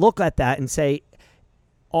look at that and say,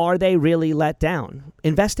 are they really let down?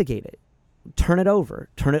 Investigate it. Turn it over.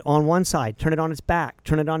 Turn it on one side. Turn it on its back.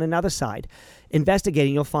 Turn it on another side.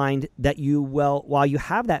 Investigating, you'll find that while you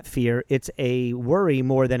have that fear, it's a worry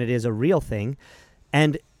more than it is a real thing.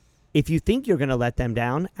 And if you think you're going to let them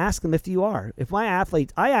down, ask them if you are. If my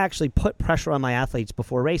athletes, I actually put pressure on my athletes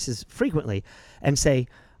before races frequently and say,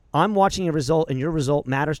 I'm watching your result, and your result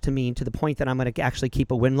matters to me to the point that I'm going to actually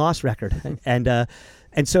keep a win-loss record.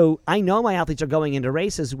 And so I know my athletes are going into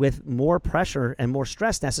races with more pressure and more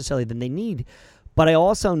stress necessarily than they need. But I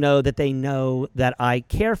also know that they know that I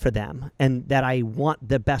care for them and that I want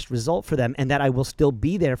the best result for them and that I will still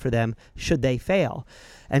be there for them should they fail.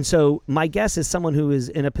 And so my guess is someone who is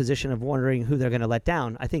in a position of wondering who they're going to let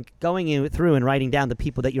down. I think going through and writing down the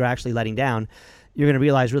people that you're actually letting down, you're going to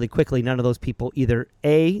realize really quickly none of those people either,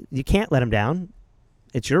 A, you can't let them down.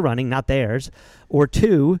 It's your running, not theirs. Or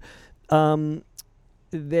two, they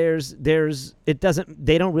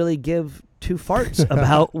don't really give two farts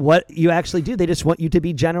about what you actually do. They just want you to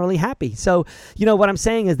be generally happy. So, what I'm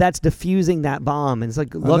saying is that's diffusing that bomb. And it's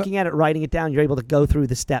like looking at it, writing it down, you're able to go through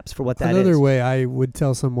the steps for what that is. Another way I would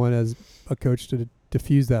tell someone as a coach to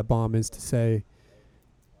diffuse that bomb is to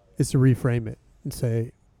reframe it and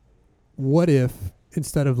say, what if,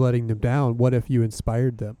 instead of letting them down, what if you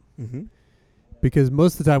inspired them? Mm-hmm. Because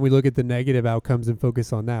most of the time we look at the negative outcomes and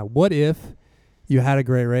focus on that. What if you had a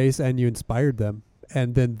great race and you inspired them,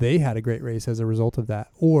 and then they had a great race as a result of that?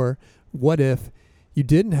 Or what if you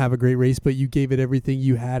didn't have a great race, but you gave it everything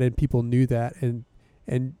you had and people knew that, and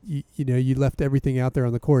you left everything out there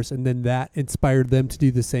on the course, and then that inspired them to do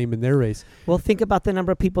the same in their race? Well, think about the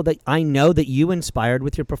number of people that I know that you inspired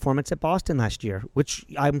with your performance at Boston last year, which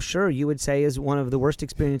I'm sure you would say is one of the worst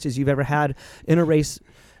experiences you've ever had in a race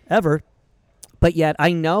ever. But yet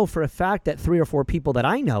I know for a fact that 3 or 4 people that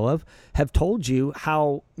I know of have told you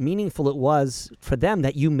how meaningful it was for them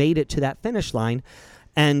that you made it to that finish line.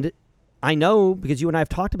 And I know, because you and I have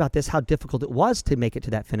talked about this, how difficult it was to make it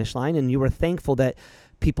to that finish line. And you were thankful that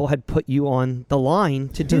people had put you on the line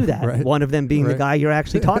to do that. Right. One of them being the guy you're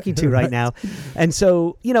actually talking to right now. And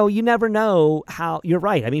so, you never know how. You're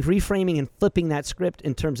right. I mean, reframing and flipping that script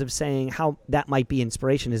in terms of saying how that might be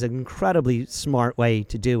inspiration is an incredibly smart way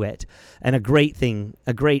to do it, and a great thing,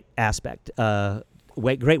 a great aspect,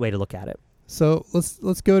 great way to look at it. So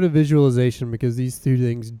let's go to visualization, because these two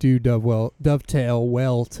things do dovetail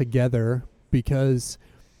well together. Because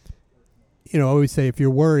I always say, if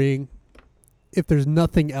you're worrying, if there's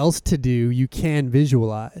nothing else to do, you can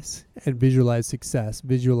visualize success,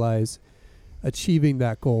 visualize achieving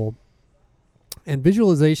that goal. And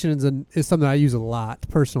visualization is something I use a lot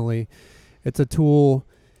personally. It's a tool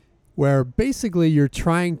where basically you're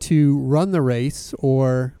trying to run the race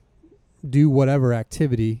or do whatever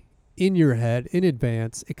activity in your head in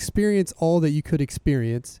advance, experience all that you could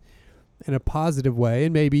experience in a positive way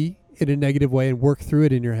and maybe in a negative way, and work through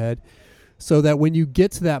it in your head so that when you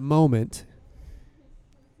get to that moment,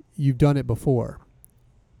 you've done it before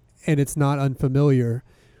and it's not unfamiliar.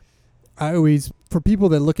 For people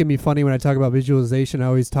that look at me funny when I talk about visualization, I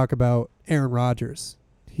always talk about Aaron Rodgers.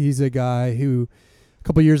 He's a guy who a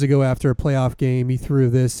couple years ago, after a playoff game, he threw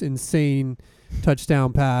this insane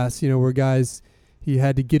touchdown pass, where he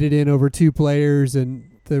had to get it in over 2 players, and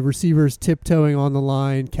the receiver's tiptoeing on the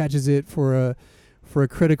line, catches it for a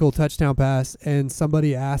critical touchdown pass. And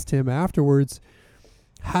somebody asked him afterwards,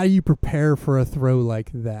 how do you prepare for a throw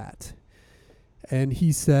like that? And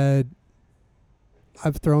he said,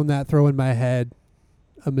 I've thrown that throw in my head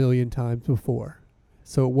 1,000,000 times before.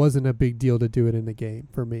 So it wasn't a big deal to do it in the game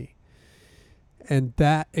for me. And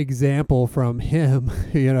that example from him,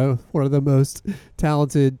 one of the most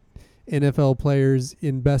talented NFL players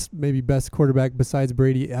in maybe best quarterback besides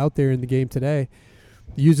Brady out there in the game today,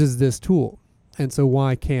 uses this tool. And so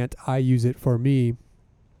why can't I use it for me?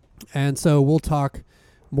 And so we'll talk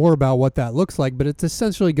more about what that looks like, but it's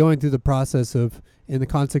essentially going through the process of, in the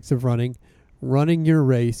context of running your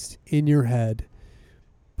race in your head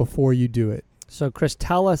before you do it. So Chris,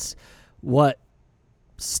 tell us what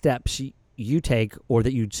steps you take or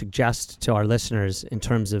that you'd suggest to our listeners in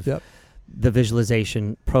terms of the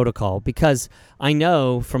visualization protocol, because I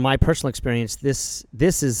know from my personal experience, this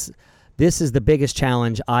is the biggest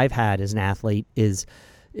challenge I've had as an athlete is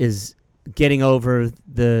getting over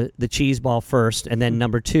the cheese ball first, and then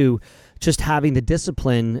number two, just having the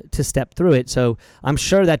discipline to step through it. So I'm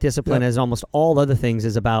sure that discipline, as almost all other things,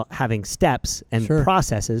 is about having steps and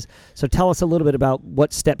processes. So tell us a little bit about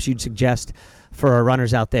what steps you'd suggest for our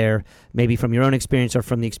runners out there, maybe from your own experience or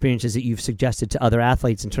from the experiences that you've suggested to other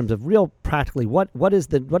athletes in terms of real practically what's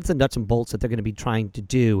the nuts and bolts that they're going to be trying to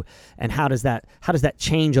do, and how does that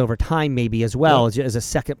change over time maybe as well as a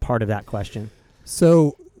second part of that question.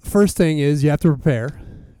 So first thing is you have to prepare.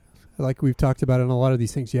 Like we've talked about in a lot of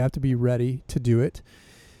these things, you have to be ready to do it.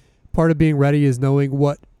 Part of being ready is knowing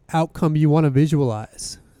what outcome you want to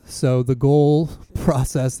visualize. So the goal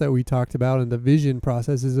process that we talked about and the vision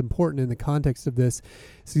process is important in the context of this,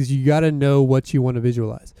 because you got to know what you want to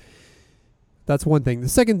visualize. That's one thing. The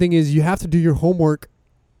second thing is you have to do your homework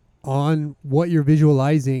on what you're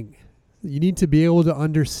visualizing. You need to be able to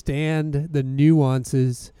understand the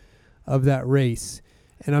nuances of that race.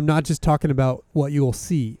 And I'm not just talking about what you will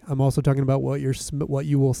see. I'm also talking about what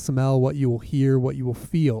you will smell, what you will hear, what you will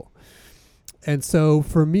feel. And so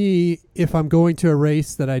for me, if I'm going to a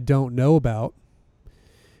race that I don't know about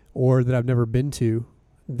or that I've never been to,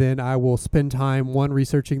 then I will spend time,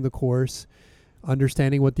 researching the course,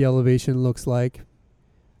 understanding what the elevation looks like.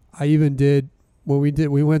 I even did,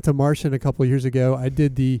 we went to Martian a couple of years ago, I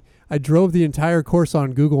drove the entire course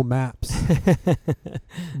on Google Maps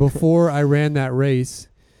before I ran that race.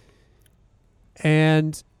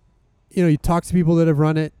 And, you talk to people that have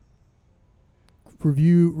run it,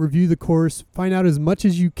 review the course, find out as much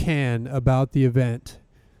as you can about the event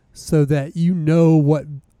so that you know what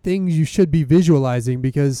things you should be visualizing,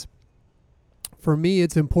 because for me,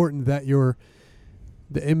 it's important that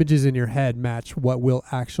the images in your head match what will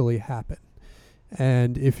actually happen.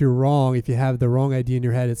 And if you're wrong, if you have the wrong idea in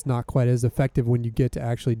your head, it's not quite as effective when you get to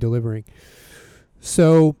actually delivering.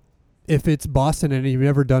 So if it's Boston and you've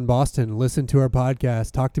never done Boston, listen to our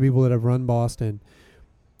podcast, talk to people that have run Boston,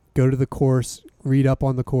 go to the course, read up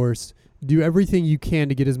on the course, do everything you can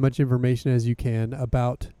to get as much information as you can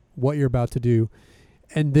about what you're about to do,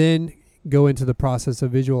 and then go into the process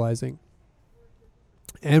of visualizing.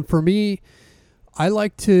 And for me, I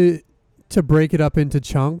like to break it up into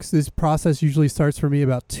chunks. This process usually starts for me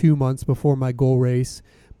about 2 months before my goal race.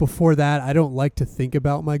 Before that, I don't like to think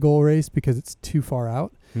about my goal race because it's too far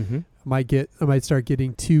out. Mm-hmm. I might start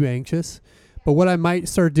getting too anxious. But what I might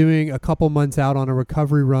start doing a couple months out on a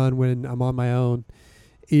recovery run when I'm on my own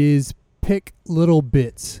is pick little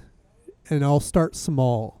bits, and I'll start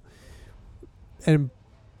small, and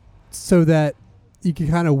so that you can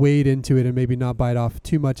kind of wade into it and maybe not bite off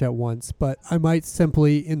too much at once. But I might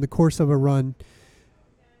simply, in the course of a run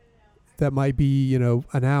that might be,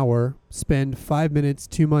 an hour, spend 5 minutes,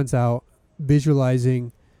 2 months out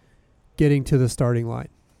visualizing getting to the starting line.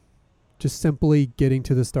 Just simply getting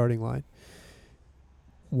to the starting line.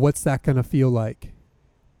 What's that going to feel like?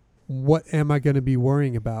 What am I going to be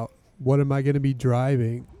worrying about? What am I going to be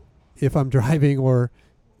driving? If I'm driving or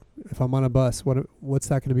if I'm on a bus, what's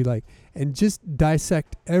that going to be like? And just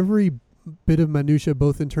dissect every bit of minutia,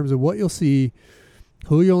 both in terms of what you'll see,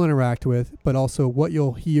 who you'll interact with, but also what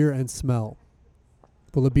you'll hear and smell.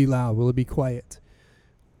 Will it be loud? Will it be quiet?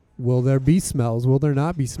 Will there be smells? Will there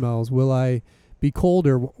not be smells? Will I be cold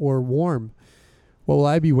or warm? What will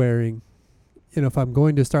I be wearing? If I'm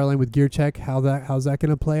going to start line with gear check, how's that going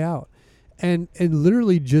to play out? And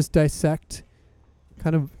literally just dissect,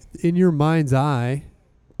 kind of in your mind's eye,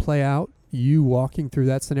 play out you walking through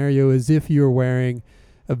that scenario as if you're wearing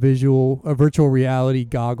a virtual reality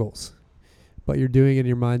goggles, but you're doing it in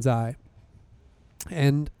your mind's eye.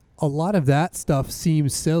 And a lot of that stuff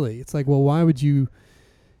seems silly. It's like, well, why would you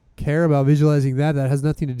care about visualizing that? That has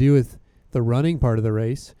nothing to do with the running part of the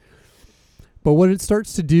race. But what it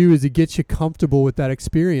starts to do is it gets you comfortable with that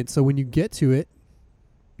experience. So when you get to it,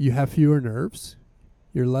 you have fewer nerves.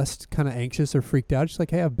 You're less kind of anxious or freaked out. Just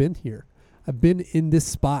like, hey, I've been here. I've been in this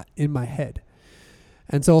spot in my head.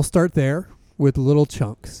 And so I'll start there with little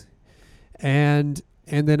chunks. And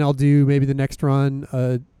And then I'll do maybe the next run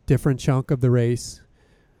a different chunk of the race.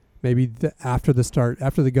 Maybe after the start,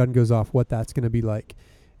 after the gun goes off, what that's going to be like.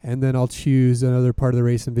 And then I'll choose another part of the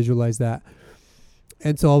race and visualize that.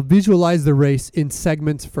 And so I'll visualize the race in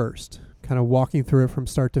segments first, kind of walking through it from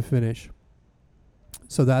start to finish.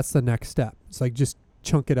 So that's the next step. It's like just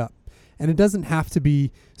chunk it up. And it doesn't have to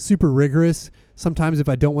be super rigorous. Sometimes if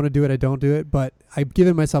I don't want to do it, I don't do it. But I've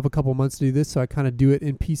given myself a couple months to do this, so I kind of do it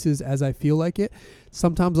in pieces as I feel like it.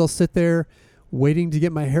 Sometimes I'll sit there waiting to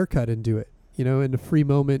get my hair cut and do it, in a free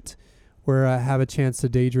moment where I have a chance to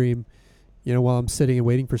daydream, while I'm sitting and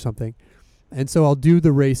waiting for something. And so I'll do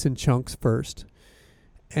the race in chunks first.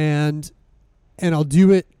 And I'll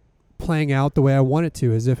do it playing out the way I want it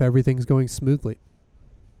to, as if everything's going smoothly.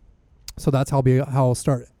 So that's how I'll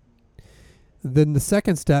start it. Then the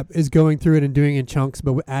second step is going through it and doing it in chunks,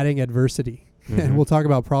 but adding adversity. Mm-hmm. And we'll talk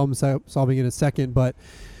about problem solving in a second, but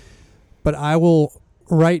I will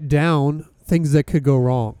write down things that could go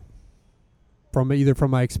wrong from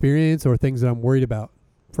my experience or things that I'm worried about.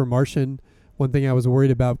 For Martian, one thing I was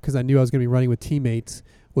worried about, because I knew I was going to be running with teammates,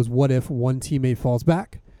 was what if one teammate falls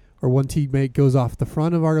back or one teammate goes off the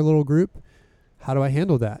front of our little group? How do I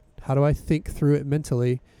handle that? How do I think through it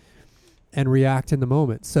mentally and react in the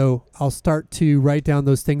moment? So I'll start to write down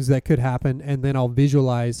those things that could happen, and then I'll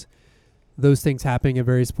visualize those things happening at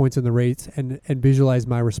various points in the race and visualize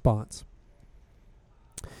my response.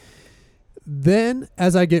 Then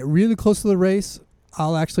as I get really close to the race,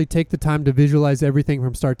 I'll actually take the time to visualize everything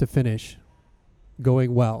from start to finish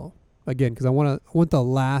going well. Again, because I want the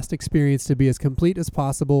last experience to be as complete as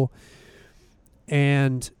possible,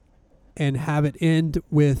 and have it end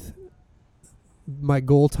with my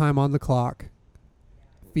goal time on the clock,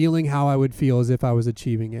 feeling how I would feel as if I was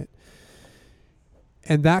achieving it.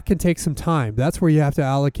 And that can take some time. That's where you have to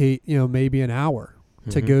allocate, maybe an hour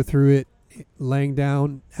to go through it, laying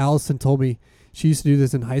down. Allison told me she used to do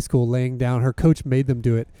this in high school, laying down. Her coach made them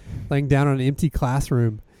do it, laying down on an empty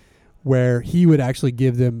classroom, where he would actually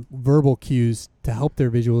give them verbal cues to help their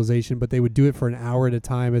visualization, but they would do it for an hour at a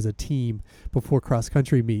time as a team before cross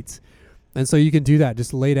country meets. And so you can do that.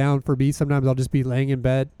 Just lay down. For me, sometimes I'll just be laying in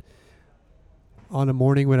bed on a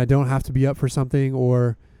morning when I don't have to be up for something,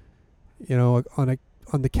 or, on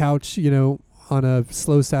the couch, on a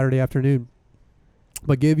slow Saturday afternoon.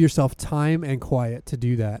 But give yourself time and quiet to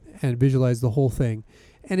do that and visualize the whole thing.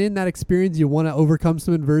 And in that experience, you want to overcome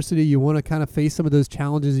some adversity. You want to kind of face some of those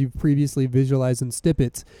challenges you've previously visualized in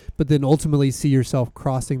snippets, but then ultimately see yourself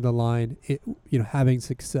crossing the line, having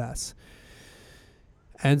success.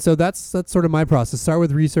 And so that's sort of my process. Start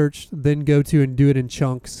with research, then go to and do it in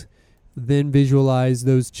chunks, then visualize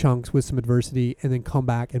those chunks with some adversity, and then come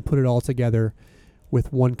back and put it all together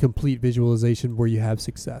with one complete visualization where you have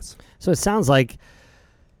success. So it sounds like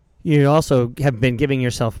you also have been giving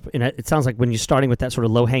yourself, it sounds like when you're starting with that sort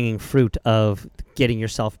of low-hanging fruit of getting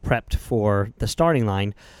yourself prepped for the starting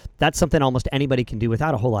line, that's something almost anybody can do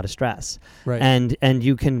without a whole lot of stress. Right. And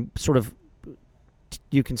you can sort of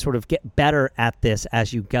get better at this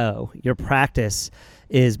as you go. Your practice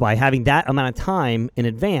is by having that amount of time in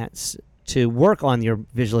advance to work on your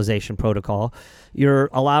visualization protocol. You're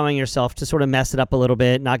allowing yourself to sort of mess it up a little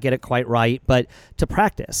bit, not get it quite right, but to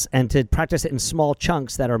practice it in small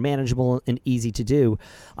chunks that are manageable and easy to do.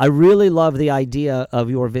 I really love the idea of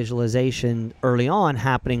your visualization early on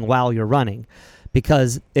happening while you're running,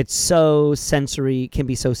 because it's can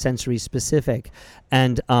be so sensory specific.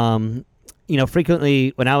 And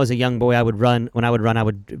frequently when I was a young boy, I would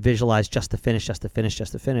visualize just the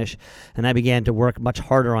finish. And I began to work much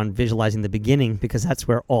harder on visualizing the beginning, because that's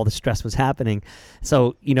where all the stress was happening.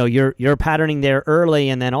 So, your patterning there early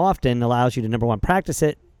and then often allows you to, number one, practice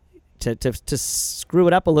it, to screw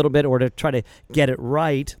it up a little bit, or to try to get it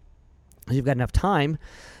right. You've got enough time.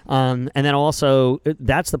 And then also,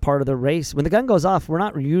 that's the part of the race. When the gun goes off, we're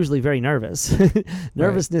not usually very nervous.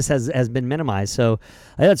 Nervousness has been minimized. So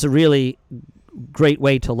I think that's a really great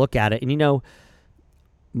way to look at it. And,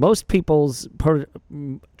 most people's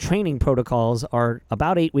training protocols are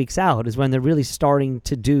about 8 weeks out is when they're really starting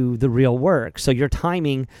to do the real work. So you're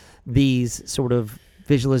timing these sort of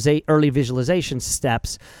early visualization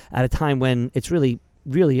steps at a time when it's really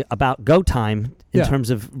about go time in terms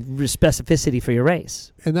of specificity for your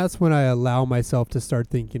race. And that's when I allow myself to start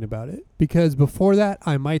thinking about it, because before that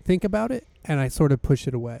I might think about it and I sort of push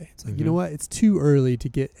it away. It's like, you know what? It's too early to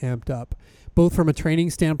get amped up, both from a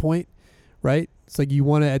training standpoint, right? It's like you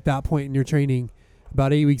want to, at that point in your training,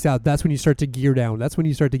 about 8 weeks out, that's when you start to gear down. That's when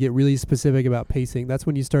you start to get really specific about pacing. That's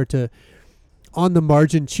when you start to, on the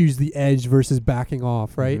margin, choose the edge versus backing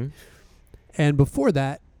off, right? And before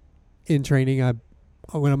that, in training,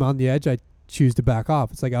 when I'm on the edge, I choose to back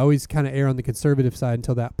off. It's like I always kind of err on the conservative side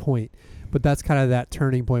until that point. But that's kind of that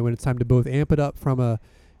turning point when it's time to both amp it up from a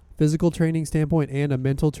physical training standpoint and a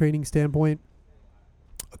mental training standpoint.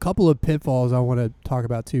 A couple of pitfalls I want to talk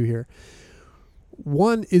about too here.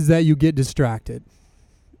 One is that you get distracted,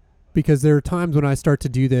 because there are times when I start to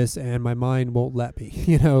do this and my mind won't let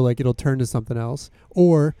me, like it'll turn to something else,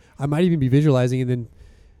 or I might even be visualizing and then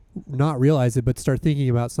not realize it, but start thinking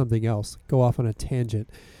about something else, go off on a tangent.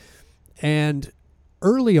 And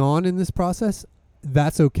early on in this process,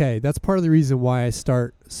 that's okay. That's part of the reason why I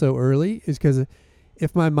start so early, is because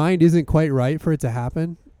if my mind isn't quite right for it to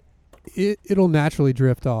happen, it'll naturally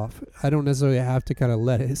drift off. I don't necessarily have to kind of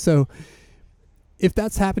let it. So if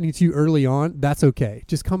that's happening to you early on, that's okay.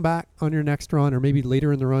 Just come back on your next run, or maybe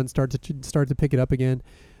later in the run, start to pick it up again.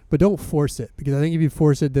 But don't force it, because I think if you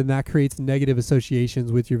force it, then that creates negative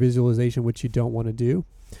associations with your visualization, which you don't want to do.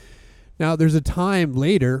 Now, there's a time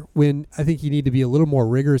later when I think you need to be a little more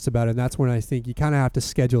rigorous about it, and that's when I think you kind of have to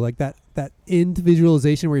schedule like that end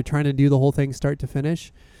visualization where you're trying to do the whole thing start to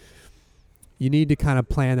finish. You need to kind of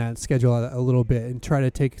plan that and schedule a little bit and try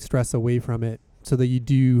to take stress away from it so that you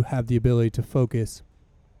do have the ability to focus.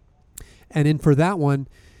 And then for that one,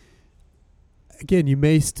 again, you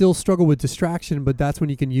may still struggle with distraction, but that's when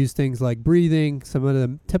you can use things like breathing, some of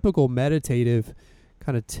the typical meditative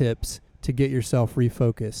kind of tips to get yourself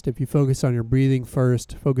refocused. If you focus on your breathing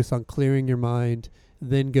first, focus on clearing your mind,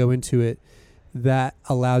 then go into it, that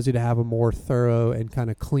allows you to have a more thorough and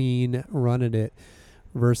kind of clean run at it,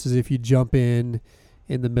 versus if you jump in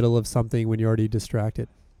the middle of something when you're already distracted.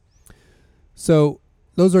 So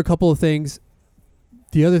those are a couple of things.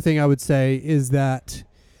 The other thing I would say is that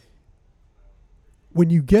when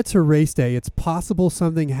you get to race day, it's possible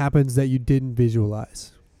something happens that you didn't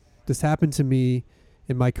visualize. This happened to me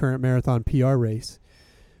in my current marathon PR race,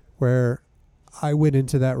 where I went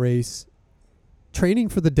into that race training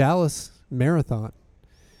for the Dallas Marathon,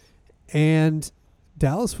 and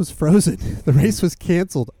Dallas was frozen. The race was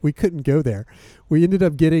canceled. We couldn't go there. We ended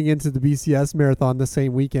up getting into the BCS Marathon the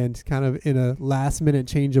same weekend, kind of in a last-minute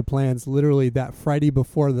change of plans, literally that Friday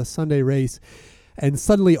before the Sunday race. And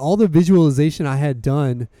suddenly all the visualization I had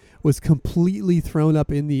done was completely thrown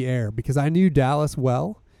up in the air, because I knew Dallas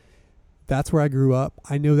well. That's where I grew up.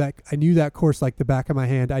 I knew that course like the back of my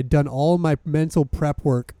hand. I'd done all my mental prep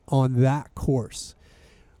work on that course,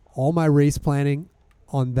 all my race planning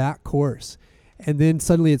on that course. And then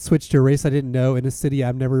suddenly it switched to a race I didn't know in a city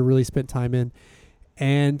I've never really spent time in.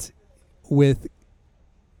 And with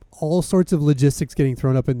all sorts of logistics getting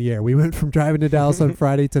thrown up in the air. We went from driving to Dallas on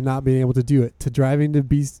Friday to not being able to do it, to driving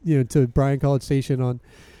to Bryan College Station on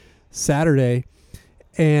Saturday.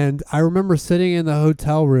 And I remember sitting in the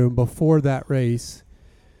hotel room before that race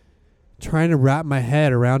trying to wrap my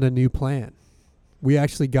head around a new plan. We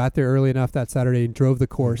actually got there early enough that Saturday and drove the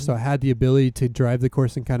course. So I had the ability to drive the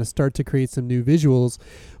course and kind of start to create some new visuals.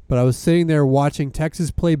 But I was sitting there watching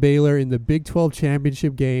Texas play Baylor in the Big 12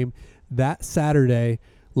 championship game that Saturday,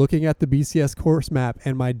 looking at the BCS course map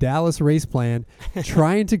and my Dallas race plan,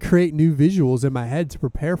 trying to create new visuals in my head to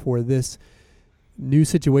prepare for this new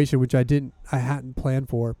situation, which I hadn't planned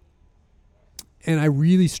for. And I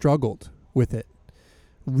really struggled with it.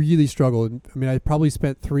 Really struggled. I mean, I probably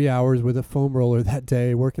spent 3 hours with a foam roller that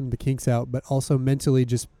day working the kinks out, but also mentally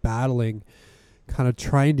just battling, kind of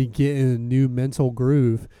trying to get in a new mental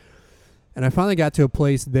groove. And I finally got to a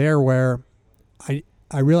place there where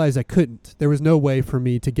I realized I couldn't. There was no way for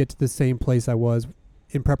me to get to the same place I was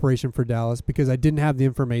in preparation for Dallas, because I didn't have the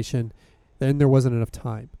information and there wasn't enough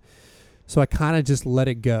time. So I kind of just let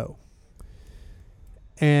it go.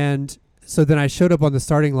 And so then I showed up on the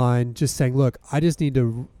starting line just saying, look, I just need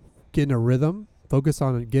to get in a rhythm, focus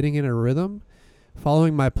on getting in a rhythm,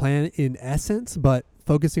 following my plan in essence, but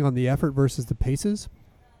focusing on the effort versus the paces,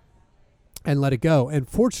 and let it go. And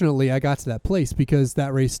fortunately, I got to that place because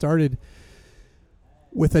that race started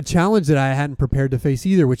with a challenge that I hadn't prepared to face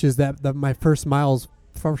either, which is that my first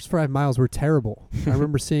 5 miles were terrible. I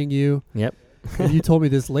remember seeing you. Yep. And you told me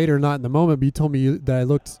this later, not in the moment, but you told me that I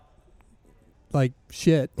looked like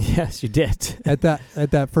shit. Yes, you did. At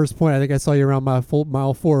that first point, I think I saw you around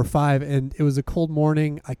mile 4 or 5, and it was a cold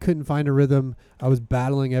morning. I couldn't find a rhythm. I was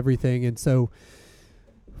battling everything. And so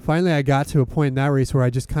finally I got to a point in that race where I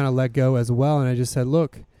just kind of let go as well. And I just said,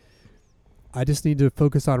 look, I just need to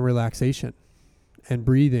focus on relaxation and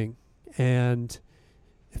breathing. And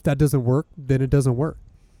if that doesn't work, then it doesn't work.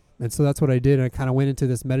 And so that's what I did. And I kind of went into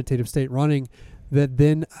this meditative state running that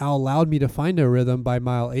then allowed me to find a rhythm by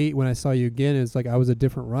mile 8 when I saw you again. It's like I was a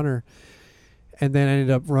different runner. And then I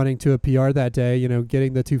ended up running to a PR that day,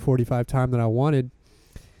 getting the 2:45 time that I wanted.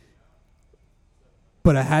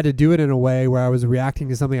 but I had to do it in a way where I was reacting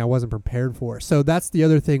to something I wasn't prepared for. So that's the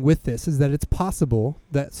other thing with this, is that it's possible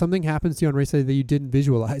that something happens to you on race day that you didn't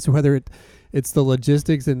visualize, whether it's the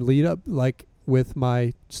logistics and lead up, like with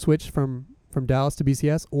my switch from Dallas to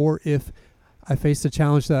BCS, or if I faced a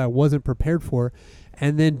challenge that I wasn't prepared for,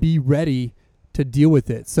 and then be ready to deal with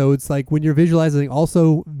it. So it's like when you're visualizing,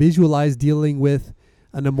 also visualize dealing with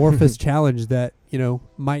an amorphous challenge that,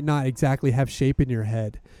 might not exactly have shape in your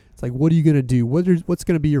head. It's like, what are you going to do? What's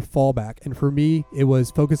going to be your fallback? And for me, it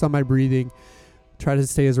was focus on my breathing, try to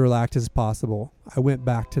stay as relaxed as possible. I went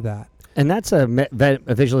back to that. And that's a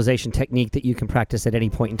visualization technique that you can practice at any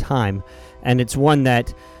point in time. And it's one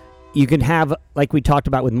that you can have, like we talked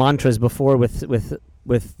about with mantras before with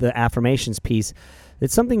the affirmations piece.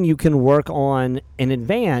 It's something you can work on in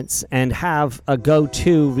advance and have a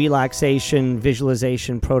go-to relaxation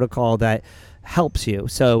visualization protocol that helps you.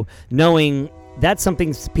 So knowing that's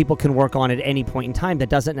something people can work on at any point in time that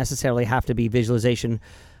doesn't necessarily have to be visualization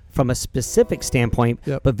from a specific standpoint,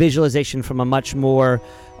 but visualization from a much more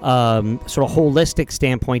sort of holistic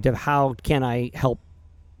standpoint of how can I help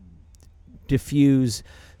diffuse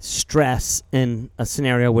stress in a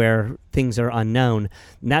scenario where things are unknown.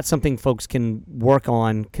 And that's something folks can work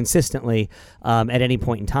on consistently at any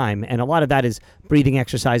point in time. And a lot of that is breathing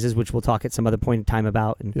exercises, which we'll talk at some other point in time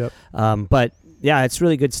about. And, but yeah, it's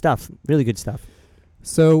really good stuff. Really good stuff.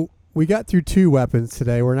 So we got through 2 weapons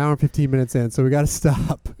today. We're an hour and 15 minutes in, so we got to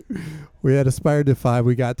stop. We had aspired to 5.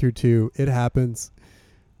 We got through 2. It happens.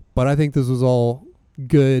 But I think this was all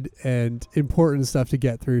good and important stuff to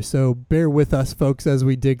get through. So bear with us, folks, as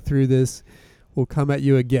we dig through this. We'll come at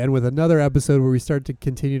you again with another episode where we start to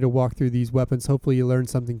continue to walk through these weapons. Hopefully you learned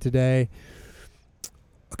something today.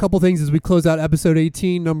 A couple things as we close out episode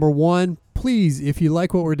 18. Number 1, please, if you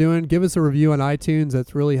like what we're doing, give us a review on iTunes.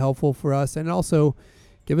 That's really helpful for us. And also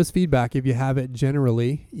give us feedback if you have it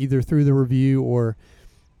generally, either through the review or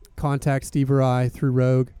contact Steve or I through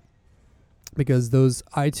Rogue, because those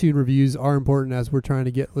iTunes reviews are important as we're trying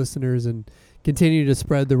to get listeners and continue to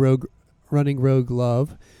spread the running Rogue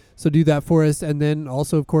love. So do that for us. And then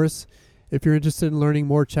also, of course, if you're interested in learning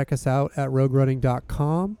more, check us out at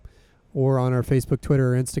roguerunning.com or on our Facebook,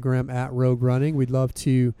 Twitter, or Instagram at Rogue Running. We'd love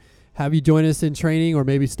to have you join us in training, or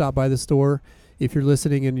maybe stop by the store if you're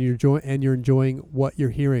listening and you're enjoying what you're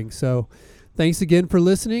hearing. So thanks again for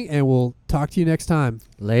listening, and we'll talk to you next time.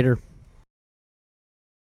 Later.